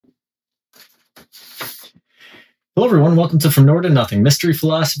Hello, everyone. Welcome to From Nowhere to Nothing, Mystery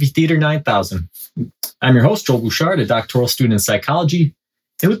Philosophy Theater 9000. I'm your host, Joel Bouchard, a doctoral student in psychology,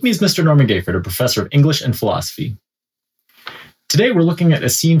 and with me is Mr. Norman Gayford, a professor of English and philosophy. Today, we're looking at a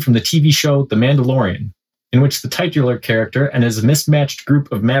scene from the TV show The Mandalorian, in which the titular character and his mismatched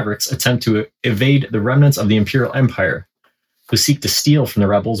group of mavericks attempt to evade the remnants of the Imperial Empire, who seek to steal from the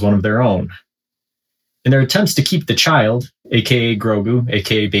rebels one of their own. In their attempts to keep the child, aka Grogu,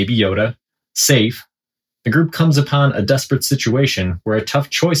 aka Baby Yoda, safe, the group comes upon a desperate situation where a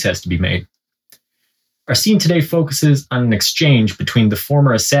tough choice has to be made. Our scene today focuses on an exchange between the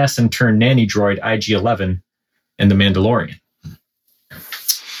former assassin-turned-nanny droid IG-11 and the Mandalorian.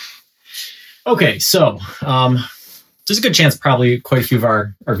 Okay, so there's a good chance probably quite a few of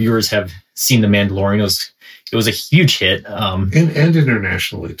our viewers have seen The Mandalorian. It was a huge hit. And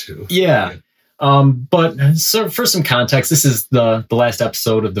internationally, too. Yeah. But so for some context, this is the last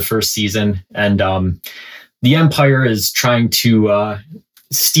episode of the first season, and the Empire is trying to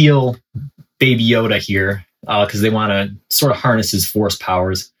steal Baby Yoda here because they want to sort of harness his force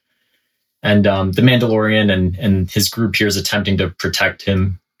powers. And the Mandalorian and his group here is attempting to protect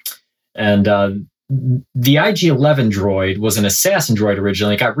him. And the IG-11 droid was an assassin droid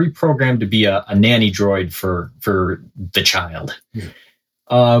originally. It got reprogrammed to be a nanny droid for the child. Yeah.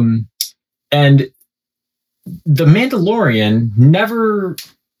 And the Mandalorian never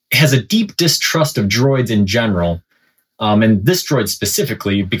has a deep distrust of droids in general. And this droid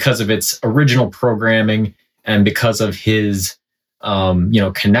specifically, because of its original programming and because of his,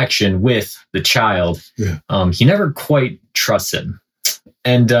 connection with the child, he never quite trusts him.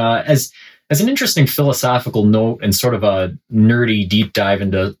 And as an interesting philosophical note and sort of a nerdy deep dive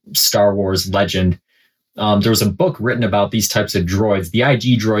into Star Wars legend, there was a book written about these types of droids. The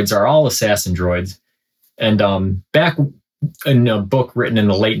IG droids are all assassin droids. And back in a book written in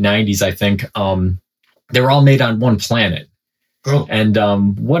the late 90s, I think, they were all made on one planet. Oh. And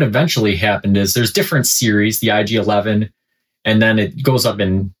what eventually happened is there's different series, the IG-11, and then it goes up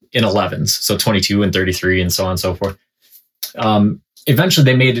in 11s, so 22 and 33 and so on and so forth. Eventually,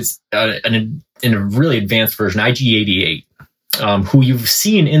 they made it in a really advanced version, IG-88, who you've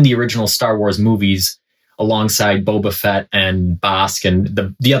seen in the original Star Wars movies alongside Boba Fett and Bossk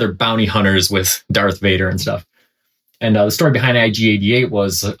and the other bounty hunters with Darth Vader and stuff. And the story behind IG-88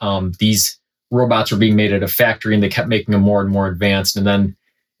 was these robots were being made at a factory and they kept making them more and more advanced. And then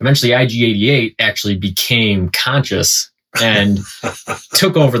eventually IG-88 actually became conscious and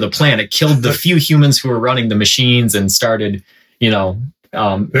took over the planet, killed the few humans who were running the machines and started,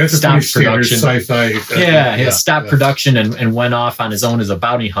 that's stopped a pretty production. Sci-fi. Stopped production and went off on his own as a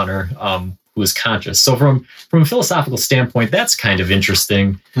bounty hunter who was conscious. So from a philosophical standpoint, that's kind of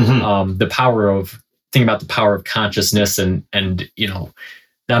interesting. Mm-hmm. Thinking about the power of consciousness and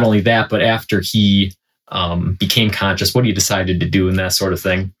not only that, but after he became conscious, what he decided to do and that sort of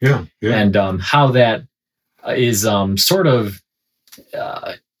thing. Yeah. And how that is sort of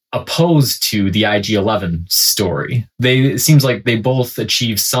opposed to the IG-11 story. It seems like they both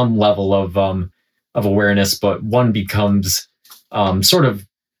achieve some level of awareness, but one becomes sort of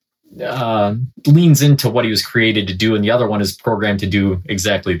leans into what he was created to do, and the other one is programmed to do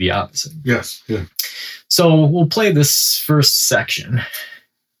exactly the opposite. Yes. Yeah. So we'll play this first section.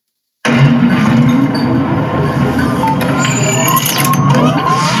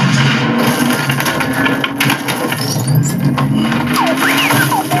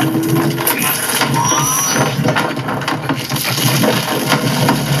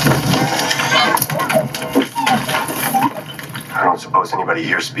 I don't suppose anybody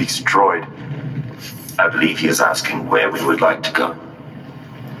here speaks droid. I believe he is asking where we would like to go.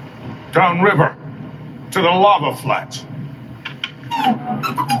 Downriver, to the lava flats.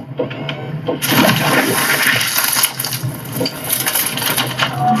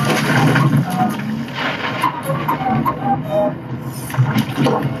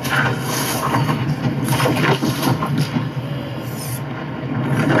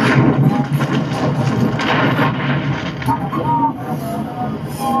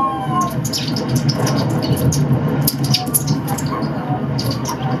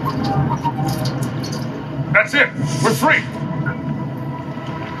 That's it. We're free.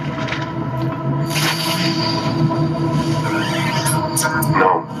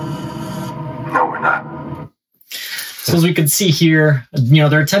 No, we're not. So as we can see here,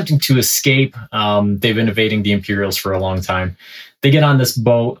 they're attempting to escape. They've been evading the Imperials for a long time. They get on this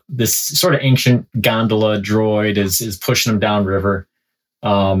boat. This sort of ancient gondola droid is pushing them downriver.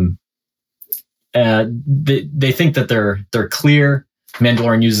 They think that they're clear.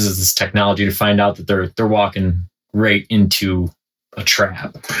 Mandalorian uses this technology to find out that they're walking right into a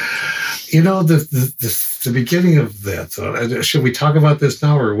trap. You know, the beginning of that, though, should we talk about this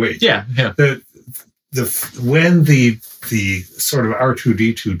now or wait? Yeah. When the sort of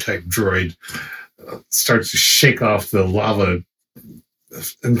R2D2 type droid starts to shake off the lava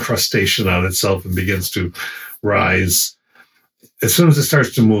incrustation on itself and begins to rise, as soon as it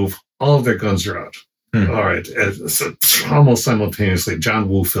starts to move, all of their guns are out. All right. So almost simultaneously, John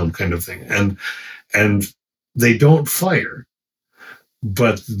Woo film kind of thing. And they don't fire,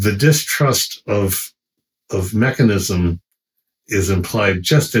 but the distrust of mechanism is implied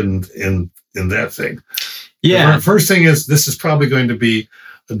just in that thing. Yeah. The first thing is, this is probably going to be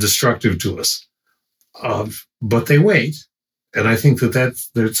destructive to us. But they wait. And I think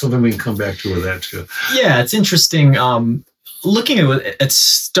there's something we can come back to with that too. Yeah, it's interesting. Looking at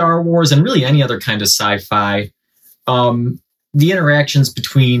Star Wars and really any other kind of sci-fi, the interactions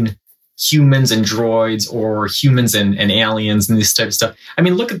between humans and droids or humans and aliens and this type of stuff. I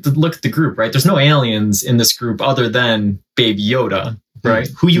mean, look at the group, right? There's no aliens in this group other than Baby Yoda, right?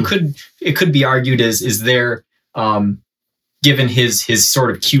 Who it could be argued is there, given his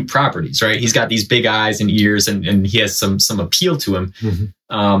sort of cute properties, right? He's got these big eyes and ears, and he has some appeal to him.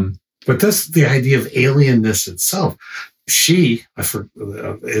 But that's the idea of alienness itself. She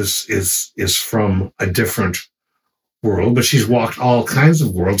is from a different world, but she's walked all kinds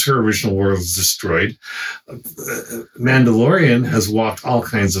of worlds. Her original world is destroyed. Mandalorian has walked all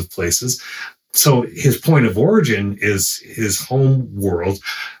kinds of places. So his point of origin is his home world,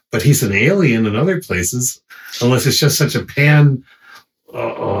 but he's an alien in other places, unless it's just such a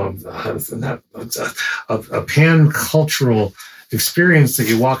pan-cultural experience that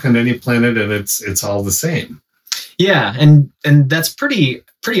you walk on any planet and it's all the same. Yeah, and that's pretty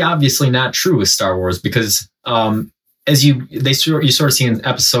obviously not true with Star Wars, because as you sort of see in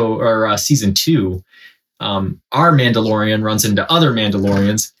episode or season 2, our Mandalorian runs into other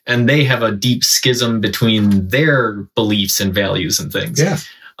Mandalorians, and they have a deep schism between their beliefs and values and things. Yeah.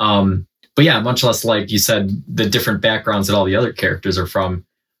 But yeah, much less like you said, the different backgrounds that all the other characters are from,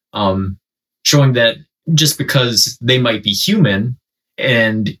 showing that just because they might be human,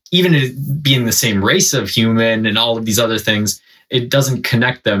 and even being the same race of human and all of these other things, it doesn't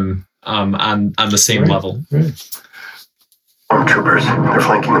connect them on the same level. Right. Stormtroopers, they're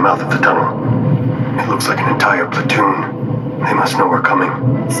flanking the mouth of the tunnel. It looks like an entire platoon. They must know we're coming.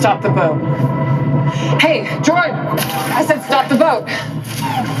 Stop the boat. Hey, droid! I said stop the boat.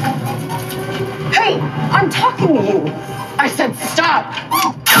 Hey, I'm talking to you. I said stop.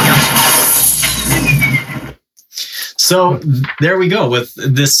 So there we go with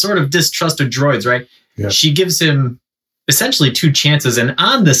this sort of distrust of droids, right? Yeah. She gives him essentially 2 chances, and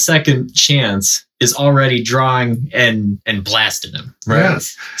on the second chance is already drawing and blasting him, right?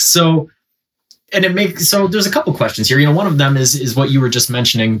 Yes. So there's a couple questions here. You know, one of them is what you were just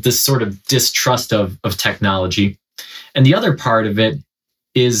mentioning, this sort of distrust of technology, and the other part of it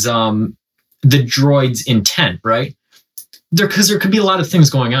is the droid's intent, right? Because there could be a lot of things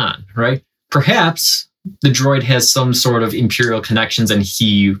going on, right? Perhaps the droid has some sort of imperial connections, and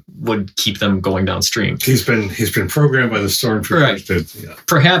he would keep them going downstream. He's been programmed by the stormtroopers. Right.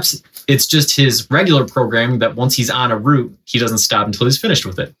 Perhaps it's just his regular programming that once he's on a route, he doesn't stop until he's finished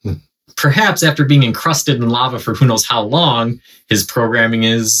with it. Perhaps after being encrusted in lava for who knows how long, his programming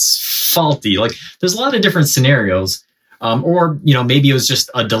is faulty. Like, there's a lot of different scenarios. Or, you know, maybe it was just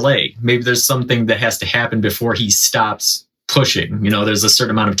a delay. Maybe there's something that has to happen before he stops pushing. You know, there's a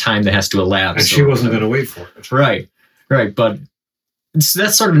certain amount of time that has to elapse. And she wasn't going to wait for it. Right. But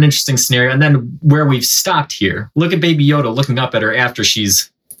that's sort of an interesting scenario. And then where we've stopped here, look at Baby Yoda looking up at her after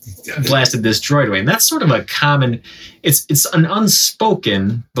she's blasted this droid away. And that's sort of a common, it's an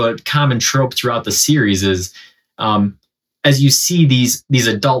unspoken but common trope throughout the series is as you see these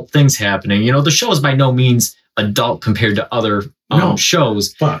adult things happening, you know, the show is by no means adult compared to other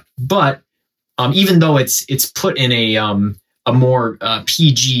shows. But even though it's put in a more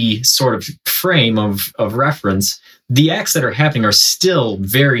PG sort of frame of reference, the acts that are happening are still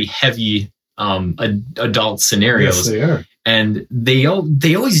very heavy adult scenarios. Yes, they are. And they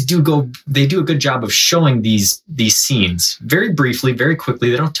always do a good job of showing these scenes very briefly, very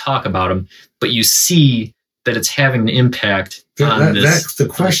quickly. They don't talk about them, but you see that it's having an impact on this. That's the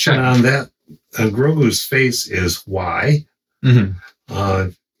question on that. On Grogu's face is why.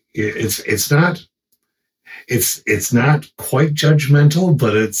 Mm-hmm. It's not quite judgmental,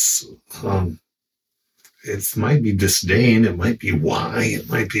 but it might be disdain. It might be why. It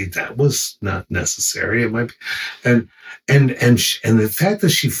might be that was not necessary. It might be, and the fact that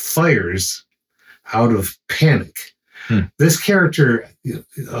she fires out of panic. This character,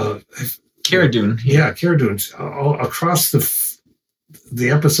 Cara Dune. Cara Dune, across the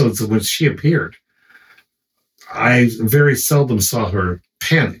episodes in which she appeared, I very seldom saw her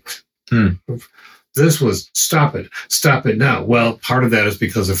panicked. This was stop it now. Well, part of that is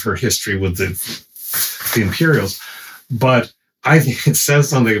because of her history with the Imperials, but I think it says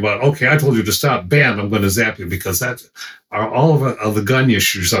something about, okay, I told you to stop, bam, I'm going to zap you, because that are all of the gun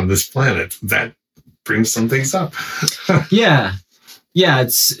issues on this planet. That brings some things up. Yeah,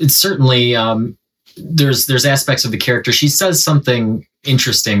 it's certainly there's aspects of the character. She says something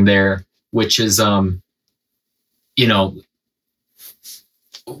interesting there, which is well,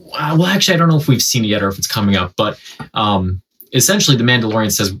 actually, I don't know if we've seen it yet or if it's coming up, but essentially the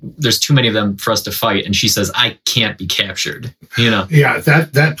Mandalorian says there's too many of them for us to fight, and she says, I can't be captured, Yeah,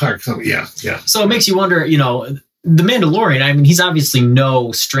 that part, yeah. So it makes you wonder, the Mandalorian, I mean, he's obviously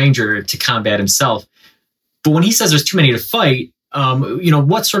no stranger to combat himself, but when he says there's too many to fight,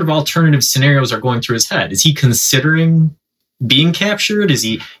 what sort of alternative scenarios are going through his head? Is he considering being captured? Is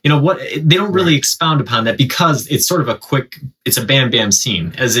he, what? They don't really expound upon that, because it's sort of it's a bam bam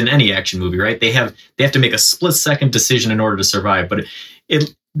scene, as in any action movie, right? They have to make a split second decision in order to survive. But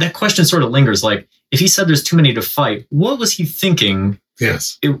that question sort of lingers. Like, if he said there's too many to fight, what was he thinking?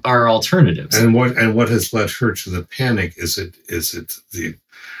 Yes, are alternatives. And what has led her to the panic? Is it the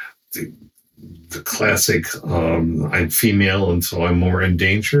classic I'm female and so I'm more in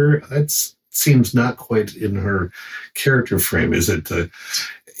danger? That seems not quite in her character frame. Is it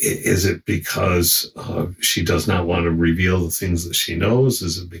because she does not want to reveal the things that she knows?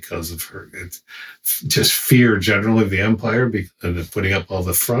 Is it because of her just fear generally of the Empire and putting up all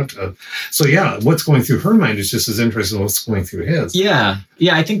the front? So yeah, what's going through her mind is just as interesting as what's going through his. Yeah.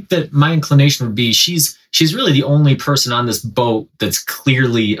 I think that my inclination would be she's really the only person on this boat that's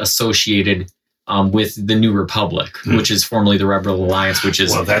clearly associated with the New Republic, which is formerly the Rebel Alliance, which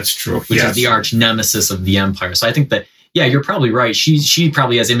is, well, that's true, which is the arch nemesis of the Empire. So I think that, yeah, you're probably right. She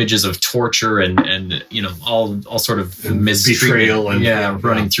probably has images of torture and all sort of betrayal and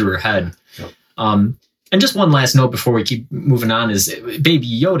running through her head. Yep. And just one last note before we keep moving on is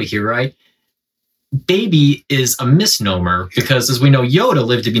Baby Yoda here, right? Baby is a misnomer, because as we know, Yoda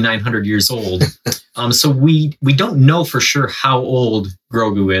lived to be 900 years old. So we don't know for sure how old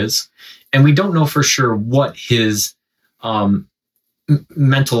Grogu is. And we don't know for sure what his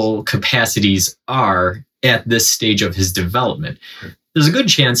mental capacities are at this stage of his development. There's a good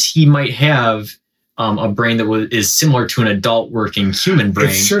chance he might have a brain that is similar to an adult working human brain.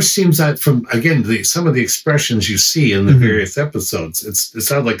 It sure seems that from, again, some of the expressions you see in the various episodes, it's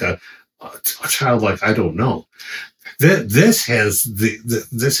not like a child like, I don't know. This has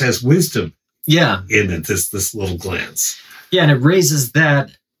this has wisdom in it, this little glance. Yeah, and it raises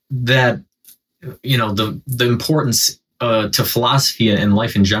that the importance to philosophy and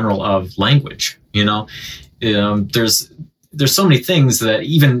life in general of language. There's so many things that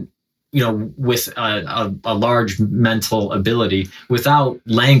even with a large mental ability, without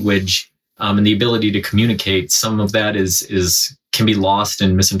language and the ability to communicate, some of that can be lost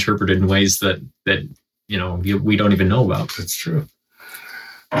and misinterpreted in ways that we don't even know about. That's true.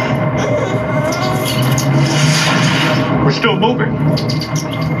 We're still moving.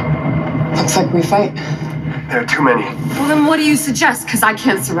 Looks like we fight. There are too many. Well, then what do you suggest? Because I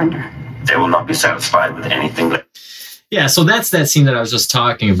can't surrender. They will not be satisfied with anything that... Yeah, so that's that scene that I was just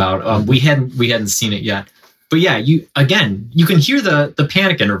talking about. We hadn't seen it yet. But yeah, you can hear the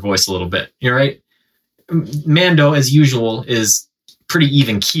panic in her voice a little bit. You're right. Mando, as usual, is pretty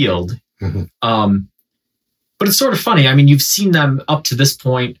even-keeled. But it's sort of funny. I mean, you've seen them up to this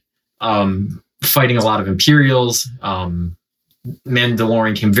point fighting a lot of Imperials.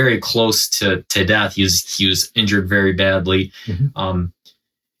 Mandalorian came very close to death. He was injured very badly. And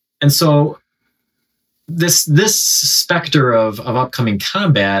so this specter of upcoming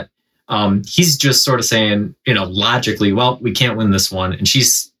combat, he's just sort of saying, logically, well, we can't win this one. And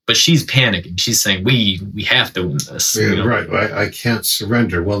she's panicking. She's saying, we have to win this. Yeah, right. I can't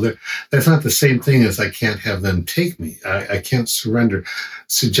surrender. Well, that's not the same thing as I can't have them take me. I can't surrender.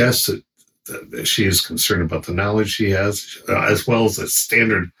 Suggests that she is concerned about the knowledge she has, as well as a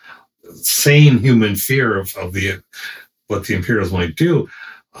standard sane human fear of what the Imperials might do.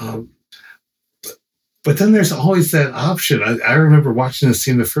 But then there's always that option. I remember watching the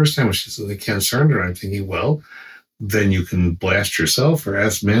scene the first time when she said they can't surrender. I'm thinking, well, then you can blast yourself or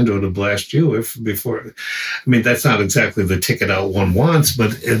ask Mando to blast you before. I mean, that's not exactly the ticket out one wants,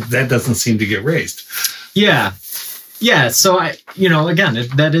 but that doesn't seem to get raised. Yeah. So again,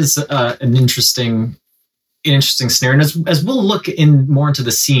 that is an interesting scenario. And as we'll look more into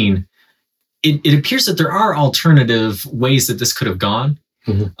the scene, it appears that there are alternative ways that this could have gone.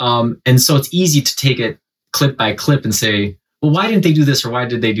 And so it's easy to take it clip by clip and say, well, why didn't they do this or why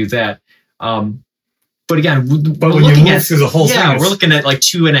did they do that? But again, But we're when you looking move at through the whole thing, we're it's looking at like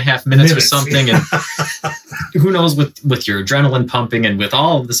 2.5 minutes or something, and who knows with your adrenaline pumping and with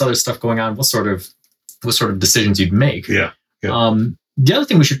all of this other stuff going on, what sort of decisions you'd make. Yeah. The other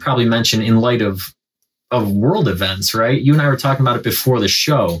thing we should probably mention in light of world events, right? You and I were talking about it before the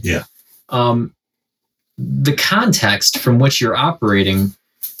show. Yeah. The context from which you're operating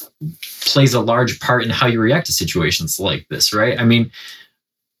plays a large part in how you react to situations like this, right? I mean,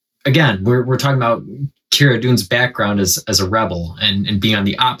 again, we're talking about Cara Dune's background as a rebel and being on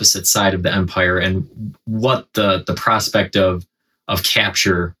the opposite side of the Empire, and what the prospect of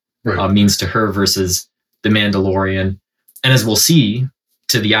capture means to her versus the Mandalorian, and as we'll see,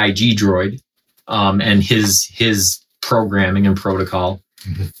 to the IG droid and his programming and protocol,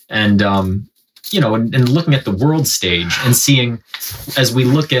 and and looking at the world stage and seeing, as we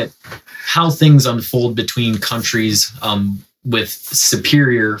look at how things unfold between countries with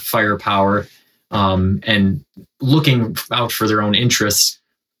superior firepower, and looking out for their own interests,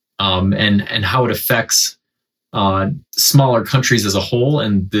 and how it affects smaller countries as a whole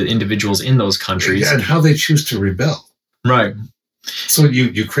and the individuals in those countries, and how they choose to rebel. Right. So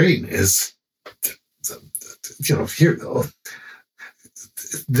Ukraine is, here.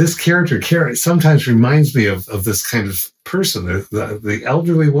 This character sometimes reminds me of this kind of person, the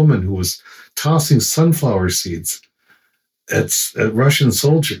elderly woman who was tossing sunflower seeds at Russian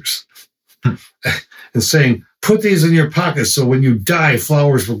soldiers and saying, "Put these in your pockets so when you die,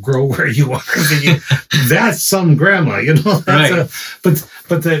 flowers will grow where you are." That's some grandma, right?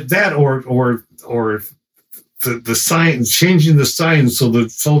 But that or the sign, changing the sign so the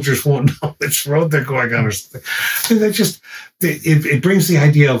soldiers won't know which road they're going on or something. That just it brings the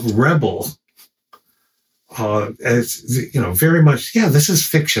idea of rebel as very much. Yeah, this is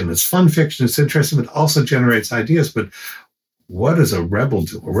fiction. It's fun fiction. It's interesting, but also generates ideas. But what does a rebel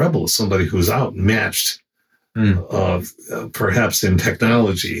do? A rebel is somebody who's outmatched, perhaps in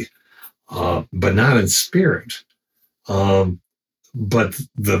technology, but not in spirit. But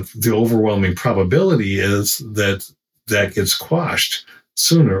the overwhelming probability is that gets quashed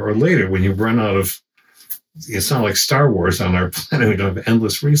sooner or later when you run out of. It's not like Star Wars on our planet. We don't have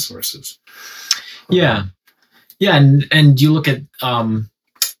endless resources. Yeah, and you look at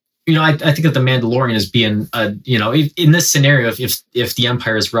I think of the Mandalorian as being in this scenario, if the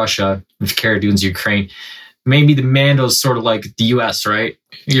Empire is Russia, if Cara Dune's Ukraine, maybe the Mando's sort of like the US, right?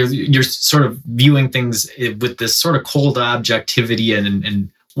 You're sort of viewing things with this sort of cold objectivity and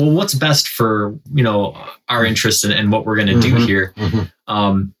well, what's best for our interest and what we're going to do here.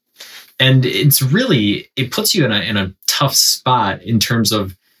 And it puts you in a tough spot in terms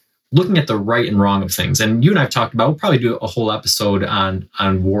of looking at the right and wrong of things. And you and I have talked about, we'll probably do a whole episode on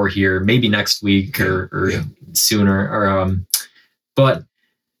war here, maybe next week or sooner.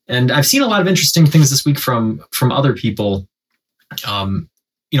 And I've seen a lot of interesting things this week from other people,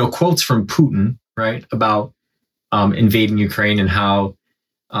 quotes from Putin, right, about invading Ukraine and how,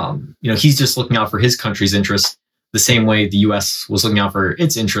 he's just looking out for his country's interests the same way the U.S. was looking out for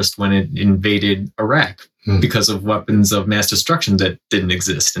its interest when it invaded Iraq because of weapons of mass destruction that didn't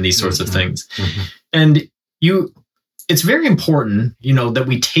exist and these sorts of things. And it's very important, that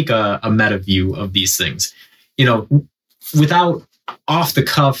we take a meta view of these things, without off the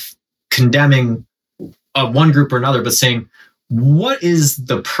cuff condemning one group or another, but saying, what is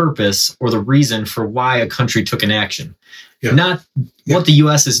the purpose or the reason for why a country took an action? Not what the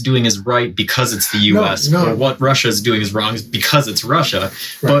U.S. is doing is right because it's the U.S. or what Russia is doing is wrong because it's Russia.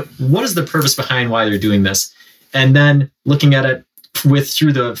 Right. But what is the purpose behind why they're doing this? And then looking at it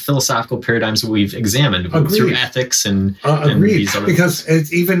through the philosophical paradigms that we've examined, through ethics and these other because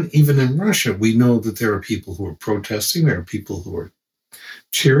even in Russia, we know that there are people who are protesting, there are people who are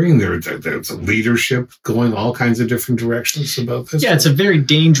cheering, there's a leadership going all kinds of different directions about this. Yeah, it's a very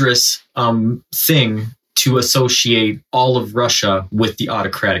dangerous thing to associate all of Russia with the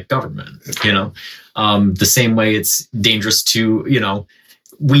autocratic government, the same way it's dangerous to,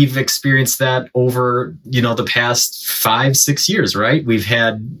 we've experienced that over, the past 5-6 years, right? We've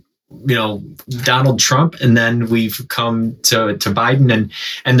had, Donald Trump, and then we've come to Biden,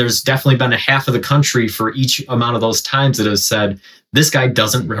 and there's definitely been a half of the country for each amount of those times that has said, this guy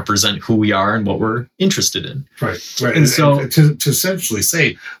doesn't represent who we are and what we're interested in. Right. And so to essentially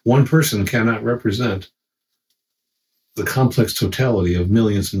say one person cannot represent the complex totality of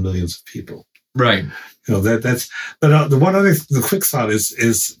millions and millions of people. Right. That's. But the quick thought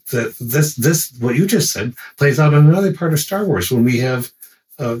is that this what you just said plays out in another part of Star Wars when we have,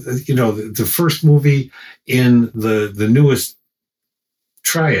 the first movie in the newest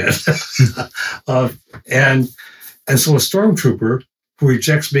triad, and And so a stormtrooper who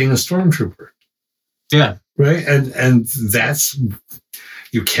rejects being a stormtrooper. Yeah. Right. And that's,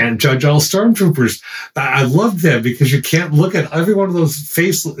 you can't judge all stormtroopers. I love that because you can't look at every one of those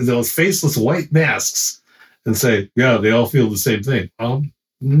faceless white masks and say, yeah, they all feel the same thing.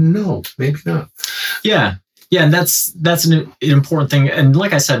 No, maybe not. Yeah. Yeah, and that's an important thing. And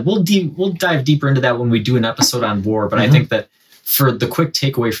like I said, we'll dive deeper into that when we do an episode on war. But I think that for the quick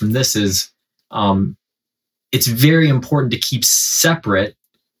takeaway from this is it's very important to keep separate,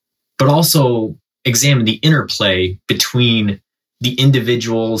 but also examine the interplay between the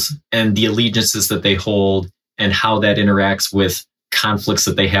individuals and the allegiances that they hold and how that interacts with conflicts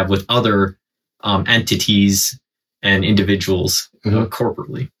that they have with other entities and individuals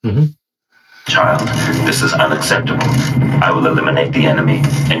corporately. Child, this is unacceptable. I will eliminate the enemy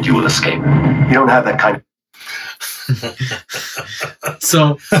and you will escape. You don't have that kind of...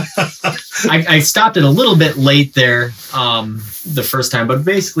 So I stopped it a little bit late there the first time, but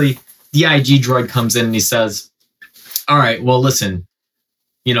basically the IG droid comes in and he says, all right, well, listen,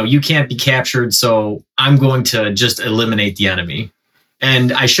 you can't be captured, so I'm going to just eliminate the enemy.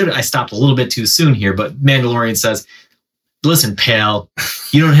 And I stopped a little bit too soon here, but Mandalorian says, listen, pal,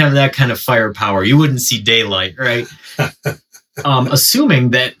 you don't have that kind of firepower. You wouldn't see daylight, right?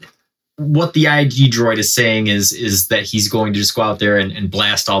 Assuming that what the IG droid is saying is that he's going to just go out there and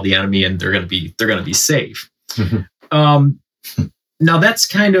blast all the enemy, and they're going to be safe. Now that's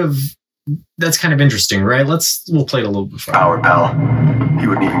kind of interesting, right? We'll play it a little bit further. Power, pal. You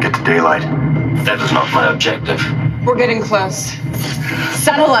wouldn't even get to daylight. That is not my objective. We're getting close.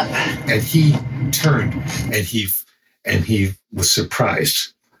 Settle up. And he turned and he was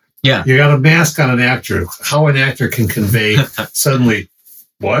surprised. Yeah. You got a mask on an actor. How an actor can convey suddenly,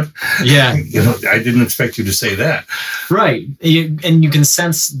 what? Yeah. I didn't expect you to say that. Right. And you can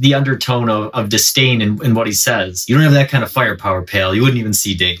sense the undertone of disdain in what he says. You don't have that kind of firepower, pal. You wouldn't even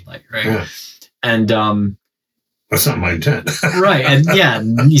see daylight, right? Yeah. And that's not my intent. right. And yeah,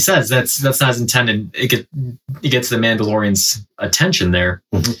 he says that's not his intent, and it gets the Mandalorian's attention there.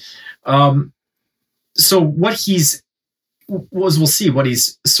 So what we'll see what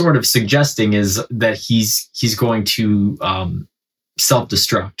he's sort of suggesting is that he's going to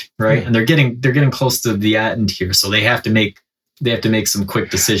self-destruct, right? Yeah. And they're getting close to the end here, so they have to make some quick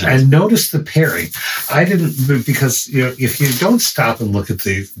decisions. And notice the pairing. I didn't, because if you don't stop and look at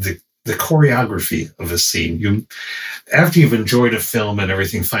the choreography of a scene, after you've enjoyed a film and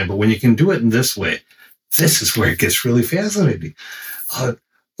everything, fine. But when you can do it in this way, this is where it gets really fascinating. Look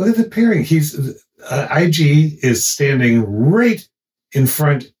at the pairing. IG is standing right in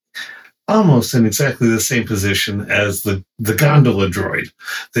front, almost in exactly the same position as the gondola droid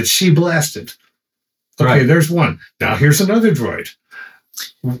that she blasted. Okay, right. There's one. Now here's another droid.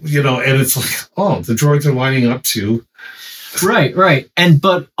 And it's like, oh, the droids are lining up to. Right.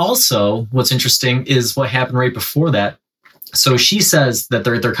 But also what's interesting is what happened right before that. So she says that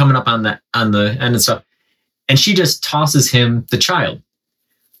they're coming up on the end and stuff, and she just tosses him the child,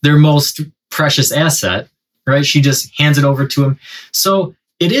 their most precious asset, right? She just hands it over to him. So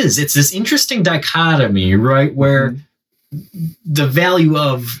it's this interesting dichotomy, right? Where the value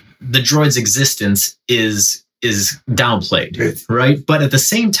of the droid's existence is downplayed, right? But at the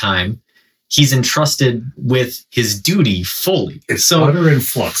same time, he's entrusted with his duty fully. It's utter in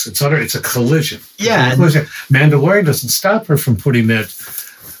flux. It's a collision. Yeah. Mandalorian doesn't stop her from putting that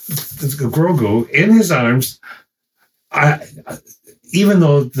Grogu in his arms. Even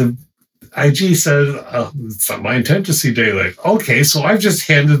though the IG said, it's not my intent to see daylight. Okay, so I've just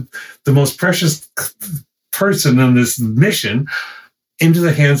handed the most precious person on this mission into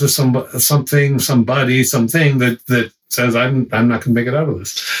the hands of something that says, I'm not going to make it out of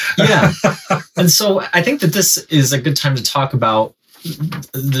this. Yeah. And so I think that this is a good time to talk about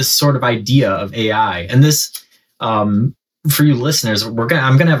this sort of idea of AI. And this, for you listeners, I'm going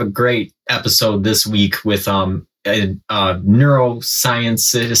to have a great episode this week with a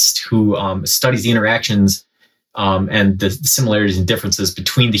neuroscientist who studies the interactions and the similarities and differences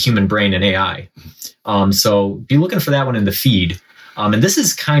between the human brain and AI. So be looking for that one in the feed. And this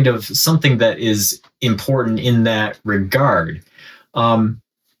is kind of something that is important in that regard.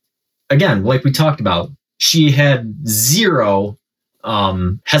 Again, like we talked about, she had zero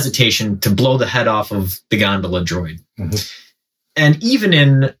hesitation to blow the head off of the gondola droid. And even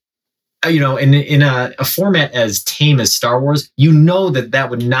in a format as tame as Star Wars, that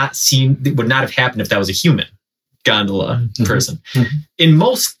would not have happened if that was a human gondola person. In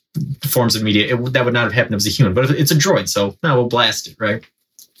most forms of media, that would not have happened if it was a human, but it's a droid, so now we'll blast it, right?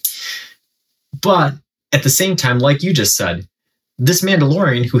 But at the same time, like you just said, this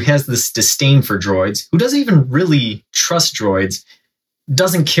Mandalorian who has this disdain for droids, who doesn't even really trust droids,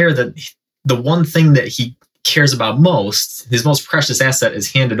 doesn't care that the one thing that he cares about most, his most precious asset,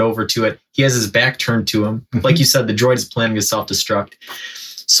 is handed over to it. He has his back turned to him. Like you said, the droid is planning to self-destruct.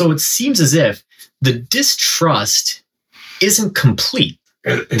 So it seems as if the distrust isn't complete.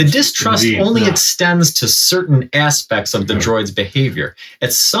 The distrust only extends to certain aspects of the droid's behavior.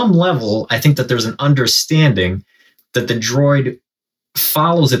 At some level, I think that there's an understanding that the droid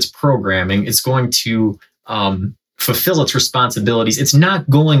follows its programming. It's going to fulfill its responsibilities. It's not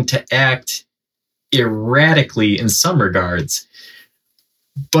going to act erratically in some regards.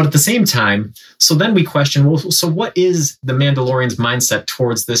 But at the same time, so then we question, well, so what is the Mandalorian's mindset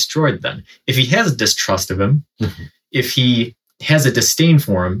towards this droid then? If he has a distrust of him, if he has a disdain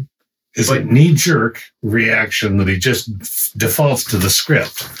for him. Is it knee-jerk reaction that he just defaults to the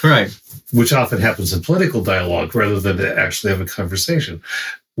script? Right. Which often happens in political dialogue rather than to actually have a conversation.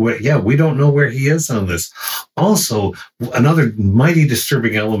 We don't know where he is on this. Also, another mighty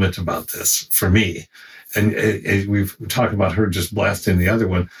disturbing element about this for me, and we've talked about her just blasting the other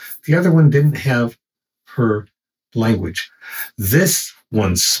one. The other one didn't have her language. This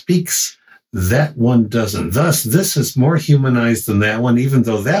one speaks, that one doesn't. Thus, this is more humanized than that one, even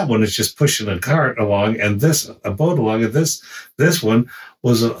though that one is just pushing a cart along and a boat along, and this one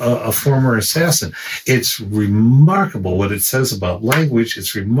was a former assassin. It's remarkable what it says about language.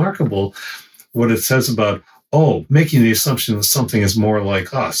 It's remarkable what it says about, making the assumption that something is more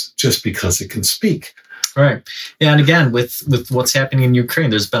like us just because it can speak. Right. Yeah, and again, with what's happening in Ukraine,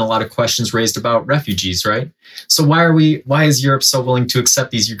 there's been a lot of questions raised about refugees, right? So why is Europe so willing to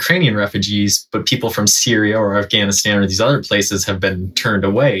accept these Ukrainian refugees, but people from Syria or Afghanistan or these other places have been turned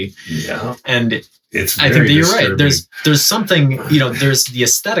away? Yeah. And I think that you're right. There's something, there's the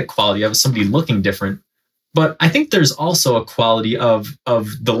aesthetic quality of somebody looking different, but I think there's also a quality of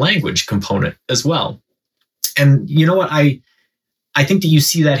the language component as well. And you know what? I think that you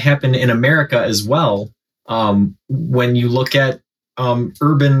see that happen in America as well. When you look at some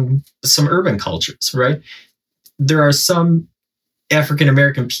urban cultures, right? There are some African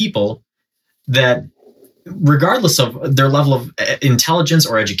American people that, regardless of their level of intelligence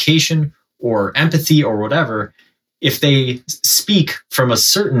or education or empathy or whatever, if they speak from a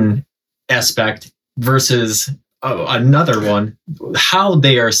certain aspect versus another one, how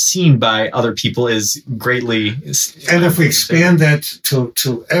they are seen by other people is greatly. And if we expand that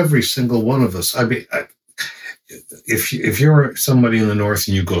to every single one of us, I mean, if you're somebody in the north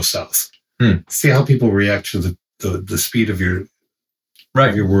and you go south, see how people react to the speed of your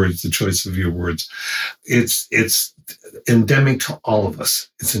words, the choice of your words. It's endemic to all of us.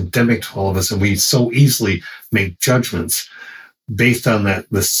 It's endemic to all of us, and we so easily make judgments based on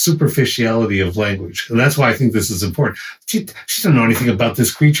the superficiality of language. And that's why I think this is important. She doesn't know anything about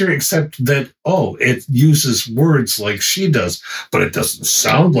this creature except that, it uses words like she does, but it doesn't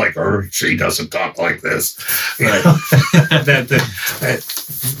sound like her. She doesn't talk like this. Right.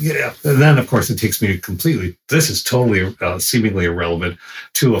 And then, of course, it takes me completely, this is totally seemingly irrelevant,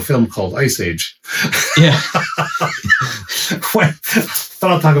 to a film called Ice Age. Yeah. But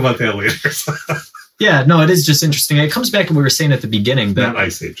I'll talk about that later. Yeah, no, it is just interesting. It comes back to what we were saying at the beginning, that, Not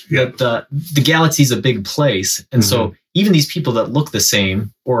Ice Age. Yeah. that the galaxy's a big place. And so even these people that look the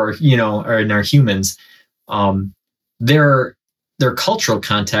same or are humans, their cultural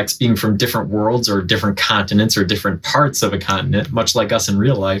context being from different worlds or different continents or different parts of a continent, much like us in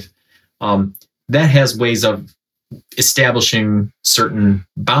real life, that has ways of establishing certain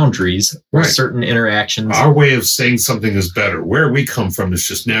boundaries or certain interactions. Our way of saying something is better. Where we come from is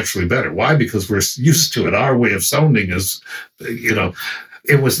just naturally better. Why? Because we're used to it. Our way of sounding is,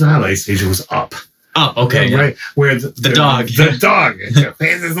 it was not Ice Age, it was Up. Oh, okay. Right? Where the dog. The dog.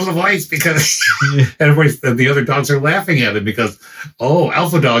 There's a little voice because, and the other dogs are laughing at it because,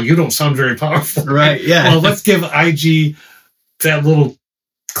 Alpha Dog, you don't sound very powerful. Right, yeah. Well, let's give IG that little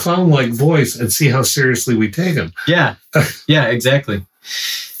clown-like voice and see how seriously we take him. Yeah, exactly.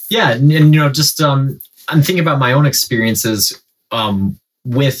 Yeah, and just I'm thinking about my own experiences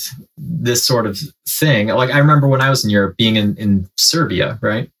with this sort of thing. Like I remember when I was in Europe, being in Serbia,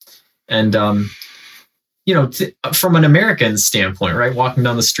 right? And from an American standpoint, right, walking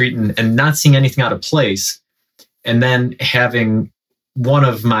down the street and not seeing anything out of place, and then having one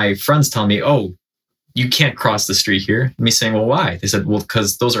of my friends tell me, you can't cross the street here. And me saying, well, why? They said, well,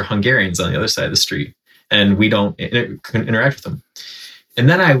 because those are Hungarians on the other side of the street and we don't interact with them. And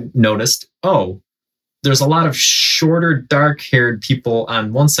then I noticed, there's a lot of shorter, dark-haired people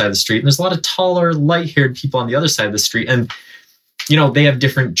on one side of the street, and there's a lot of taller, light-haired people on the other side of the street. And, they have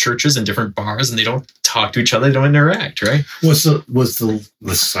different churches and different bars, and they don't talk to each other. They don't interact, right? Was the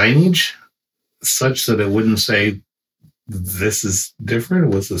signage such that it wouldn't say this is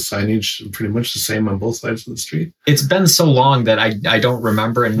different? Was the signage pretty much the same on both sides of the street? It's been so long that I don't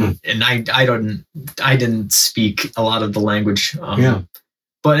remember, and I didn't speak a lot of the language.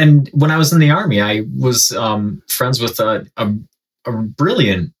 But when I was in the Army, I was friends with a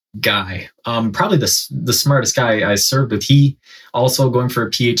brilliant guy, probably the smartest guy I served with. He also going for a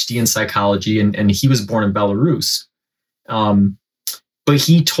PhD in psychology, and he was born in Belarus. But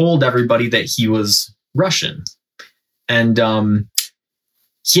he told everybody that he was Russian. And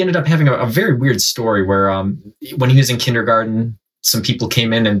he ended up having a very weird story where when he was in kindergarten, some people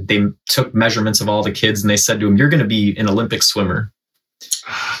came in and they took measurements of all the kids, and they said to him, "You're going to be an Olympic swimmer."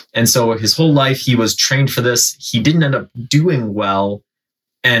 And so his whole life he was trained for this. He didn't end up doing well,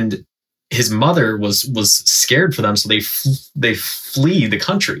 and his mother was scared for them, so they flee the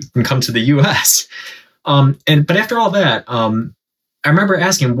country and come to the U.S. But after all that, I remember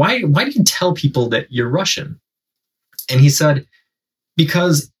asking him, why do you tell people that you're Russian? And he said,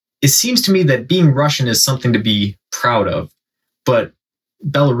 because it seems to me that being Russian is something to be proud of, but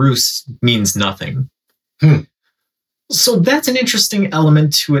Belarus means nothing. So that's an interesting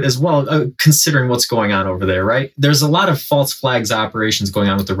element to it as well, considering what's going on over there, right? There's a lot of false flags operations going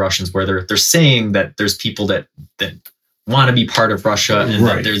on with the Russians where they're saying that there's people that want to be part of Russia, and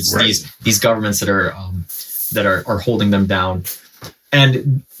that there's these governments that are holding them down.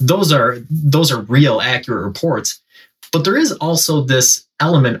 And those are real, accurate reports. But there is also this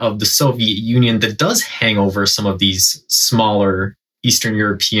element of the Soviet Union that does hang over some of these smaller Eastern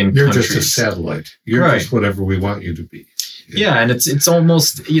European countries. You're just a satellite. You're just whatever we want you to be. Yeah, and it's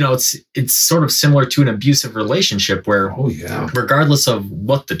almost, it's sort of similar to an abusive relationship where regardless of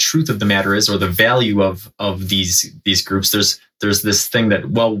what the truth of the matter is or the value of these groups, there's this thing that,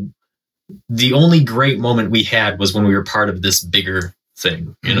 well, the only great moment we had was when we were part of this bigger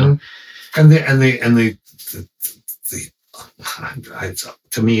thing, know? And the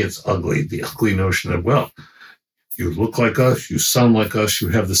to me, it's ugly. The ugly notion of, well, you look like us, you sound like us, you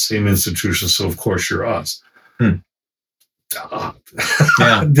have the same institutions, so of course you're us. So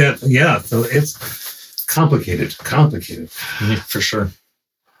it's complicated. For sure.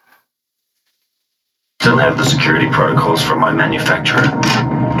 Don't have the security protocols from my manufacturer.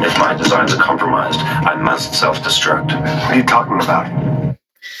 If my designs are compromised, I must self-destruct. What are you talking about?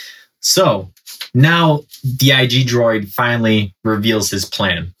 So now the IG droid finally reveals his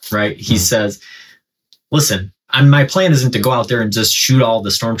plan, right? He says, listen, my plan isn't to go out there and just shoot all the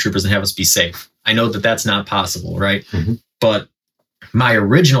stormtroopers and have us be safe. I know that that's not possible, right? But my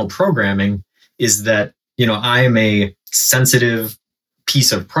original programming is that, I am a sensitive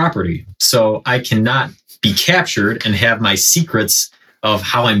piece of property. So I cannot be captured and have my secrets of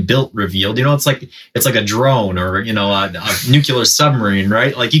how I'm built revealed. It's like a drone or, a nuclear submarine,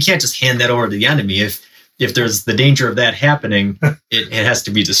 right? Like you can't just hand that over to the enemy. If there's the danger of that happening, it has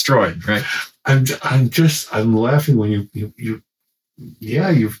to be destroyed, right? I'm laughing when you've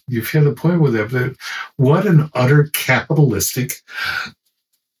hit a point with that. But what an utter capitalistic.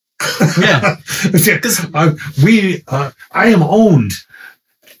 Yeah. I am owned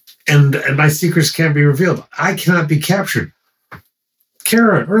and my secrets can't be revealed. I cannot be captured.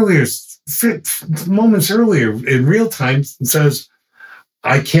 Kara moments earlier in real time says,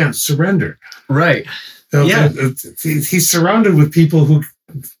 I can't surrender. Right. He's surrounded with people who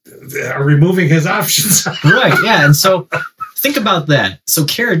are removing his options. Right. Yeah. And so think about that. So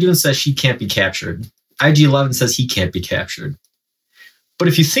Cara Dune says she can't be captured. IG-11 says he can't be captured. But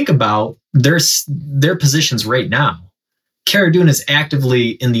if you think about their positions right now, Cara Dune is actively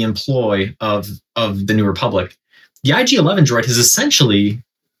in the employ of the New Republic. The IG-11 droid has essentially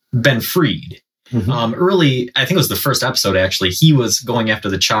been freed. Early, I think it was the first episode, actually, he was going after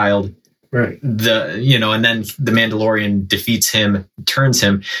the child. Right. And then the Mandalorian defeats him, turns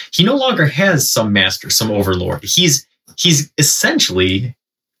him. He no longer has some master, some overlord. He's essentially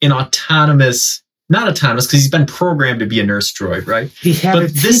an not autonomous, because he's been programmed to be a nurse droid, right? He had a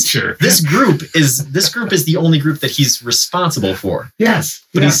teacher. This group is the only group that he's responsible for. Yes.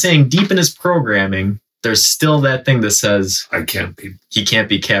 But he's saying deep in his programming, there's still that thing that says he can't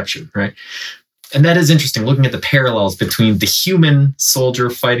be captured, right? And that is interesting, looking at the parallels between the human soldier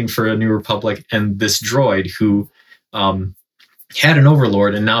fighting for a New Republic and this droid who had an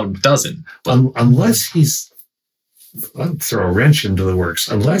overlord and now doesn't. Unless he's, I'll throw a wrench into the works,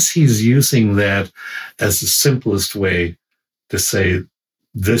 unless he's using that as the simplest way to say,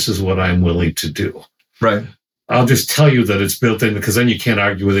 this is what I'm willing to do. Right. I'll just tell you that it's built in, because then you can't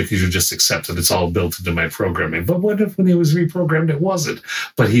argue with it, because you just accept that it's all built into my programming. But what if when he was reprogrammed, it wasn't?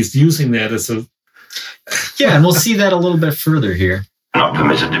 But he's using that as a... Yeah, and we'll see that a little bit further here. Not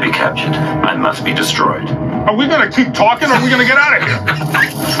permitted to be captured. I must be destroyed. Are we going to keep talking or are we going to get out of here?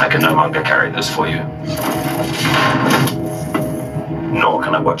 I can no longer carry this for you. Nor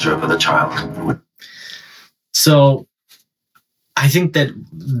can I watch over the child. So I think that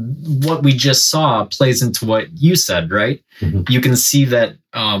what we just saw plays into what you said, right? Mm-hmm. You can see that,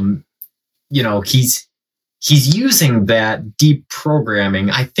 he's using that deep programming,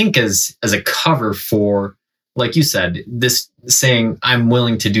 I think, as a cover for, like you said, this saying, I'm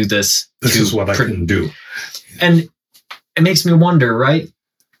willing to do this. This is what I can do. And it makes me wonder, right?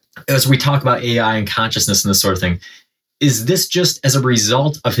 As we talk about AI and consciousness and this sort of thing, is this just as a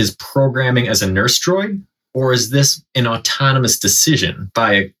result of his programming as a nurse droid? Or is this an autonomous decision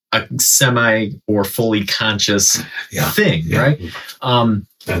by a semi or fully conscious thing, right? And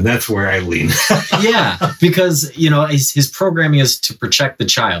that's where I lean. Yeah, because, his programming is to protect the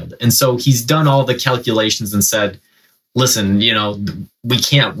child. And so he's done all the calculations and said, listen, we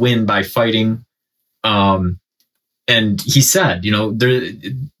can't win by fighting. And he said,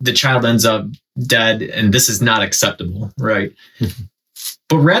 the child ends up dead and this is not acceptable, right?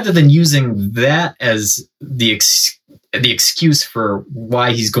 But rather than using that as the excuse for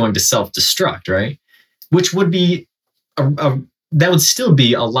why he's going to self-destruct, right? Which would be that would still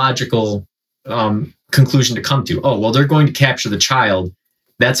be a logical conclusion to come to. Oh, well, they're going to capture the child.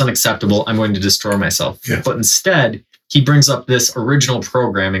 That's unacceptable. I'm going to destroy myself. Yeah. But instead, he brings up this original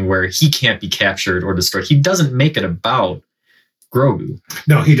programming where he can't be captured or destroyed. He doesn't make it about Grogu.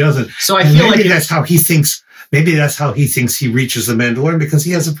 No, he doesn't. So I feel like that's how he thinks. Maybe that's how he thinks he reaches the Mandalorian, because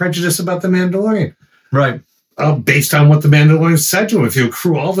he has a prejudice about the Mandalorian. Right. Based on what the Mandalorian said to him. If you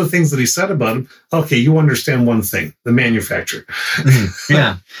accrue all the things that he said about him, okay, you understand one thing, the manufacturer.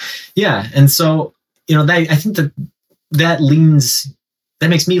 Yeah. Yeah. And so, I think that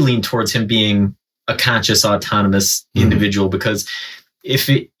makes me lean towards him being a conscious, autonomous individual, because if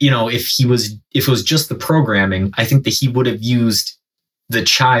it was just the programming, I think that he would have used the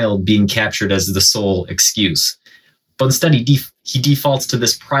child being captured as the sole excuse. But instead, he defaults to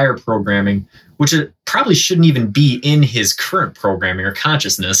this prior programming, which it probably shouldn't even be in his current programming or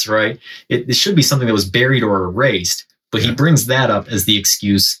consciousness, right? It should be something that was buried or erased, but he brings that up as the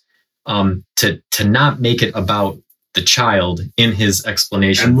excuse to not make it about the child in his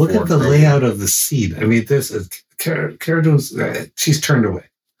explanation. And look at the layout of the seed. I mean, this is Cara Dune's, she's turned away.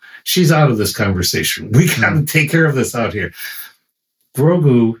 She's out of this conversation. We got to take care of this out here.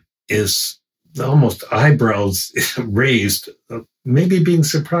 Grogu is almost eyebrows raised, maybe being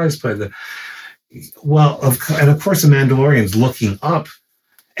surprised by and of course the Mandalorian's looking up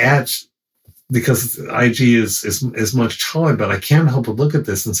at, because IG is much taller, but I can't help but look at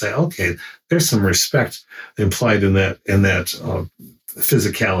this and say, okay, there's some respect implied in that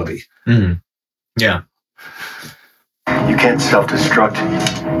physicality. Mm-hmm. Yeah. You can't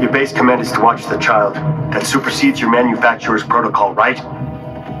self-destruct. Your base command is to watch the child. That supersedes your manufacturer's protocol, right?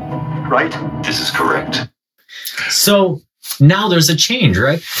 Right? This is correct. So now there's a change,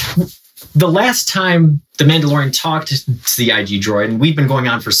 right? The last time the Mandalorian talked to the IG droid, and we've been going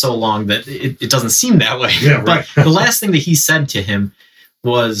on for so long that it doesn't seem that way. Yeah, right. But the last thing that he said to him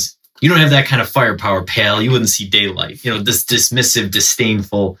was, you don't have that kind of firepower, pal. You wouldn't see daylight. This dismissive,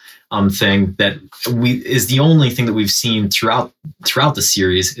 disdainful thing that is the only thing that we've seen throughout the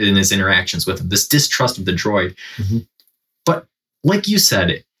series in his interactions with him, this distrust of the droid. Mm-hmm. But like you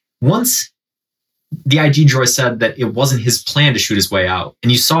said, once the IG droid said that it wasn't his plan to shoot his way out,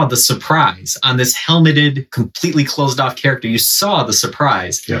 and you saw the surprise on this helmeted, completely closed off character, you saw the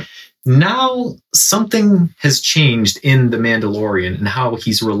surprise. Yeah. Now something has changed in the Mandalorian and how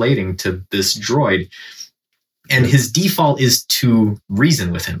he's relating to this droid. And his default is to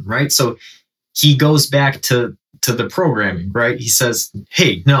reason with him, right? So he goes back to the programming, right? He says,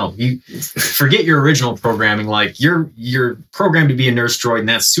 hey, no, you forget your original programming. Like you're programmed to be a nurse droid, and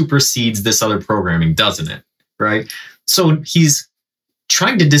that supersedes this other programming, doesn't it? Right? So he's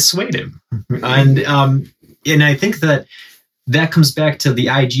trying to dissuade him. And I think that comes back to the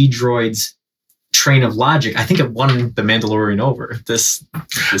IG droid's train of logic. I think it won the Mandalorian over.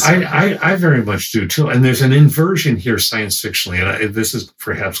 I very much do too. And there's an inversion here science fictionally, and this is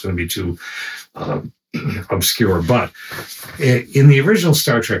perhaps going to be too obscure, but in the original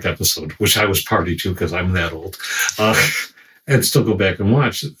Star Trek episode, which I was party to because I'm that old, and still go back and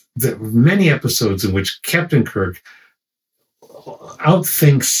watch, there were many episodes in which Captain Kirk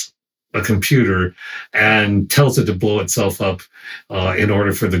outthinks a computer and tells it to blow itself up in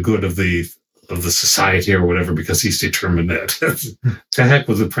order for the good of the of the society or whatever, because he's determined that. To heck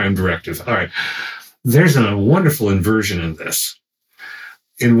with the prime directive. All right. There's a wonderful inversion in this,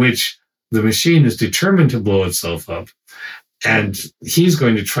 in which the machine is determined to blow itself up, and he's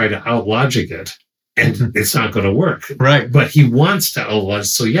going to try to outlogic it, and it's not going to work. Right. But he wants to outlogic.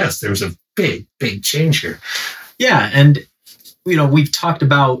 So yes, there's a big change here. Yeah, and we've talked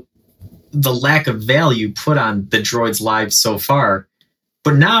about the lack of value put on the droid's lives so far,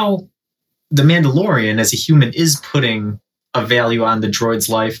 but now the Mandalorian as a human is putting a value on the droid's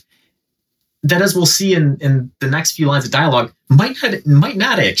life that, as we'll see in the next few lines of dialogue, might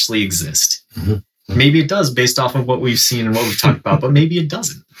not actually exist. Mm-hmm. Maybe it does, based off of what we've seen and what we've talked about, but maybe it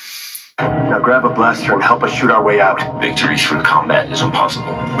doesn't. Now grab a blaster and help us shoot our way out. Victory through combat is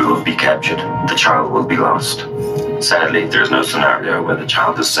impossible. We will be captured. The child will be lost. Sadly, there is no scenario where the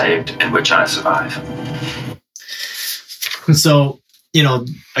child is saved in which I survive. So,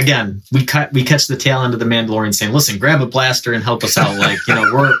 again, we catch the tail end of the Mandalorian saying, listen, grab a blaster and help us out.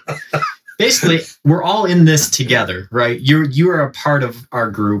 We're all in this together, right? You're a part of our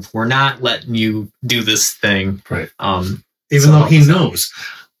group. We're not letting you do this thing. Right. Even though he knows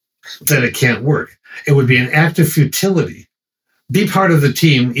that it can't work. It would be an act of futility. Be part of the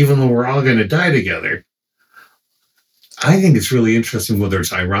team, even though we're all going to die together. I think it's really interesting whether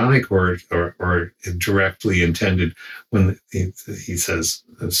it's ironic or directly intended when he says,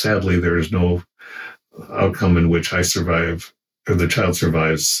 sadly, there is no outcome in which I survive or the child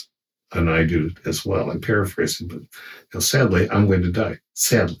survives and I do as well. I'm paraphrasing, but sadly, I'm going to die.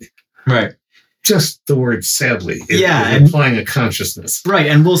 Sadly. Right. Just the word sadly is implying a consciousness. Right.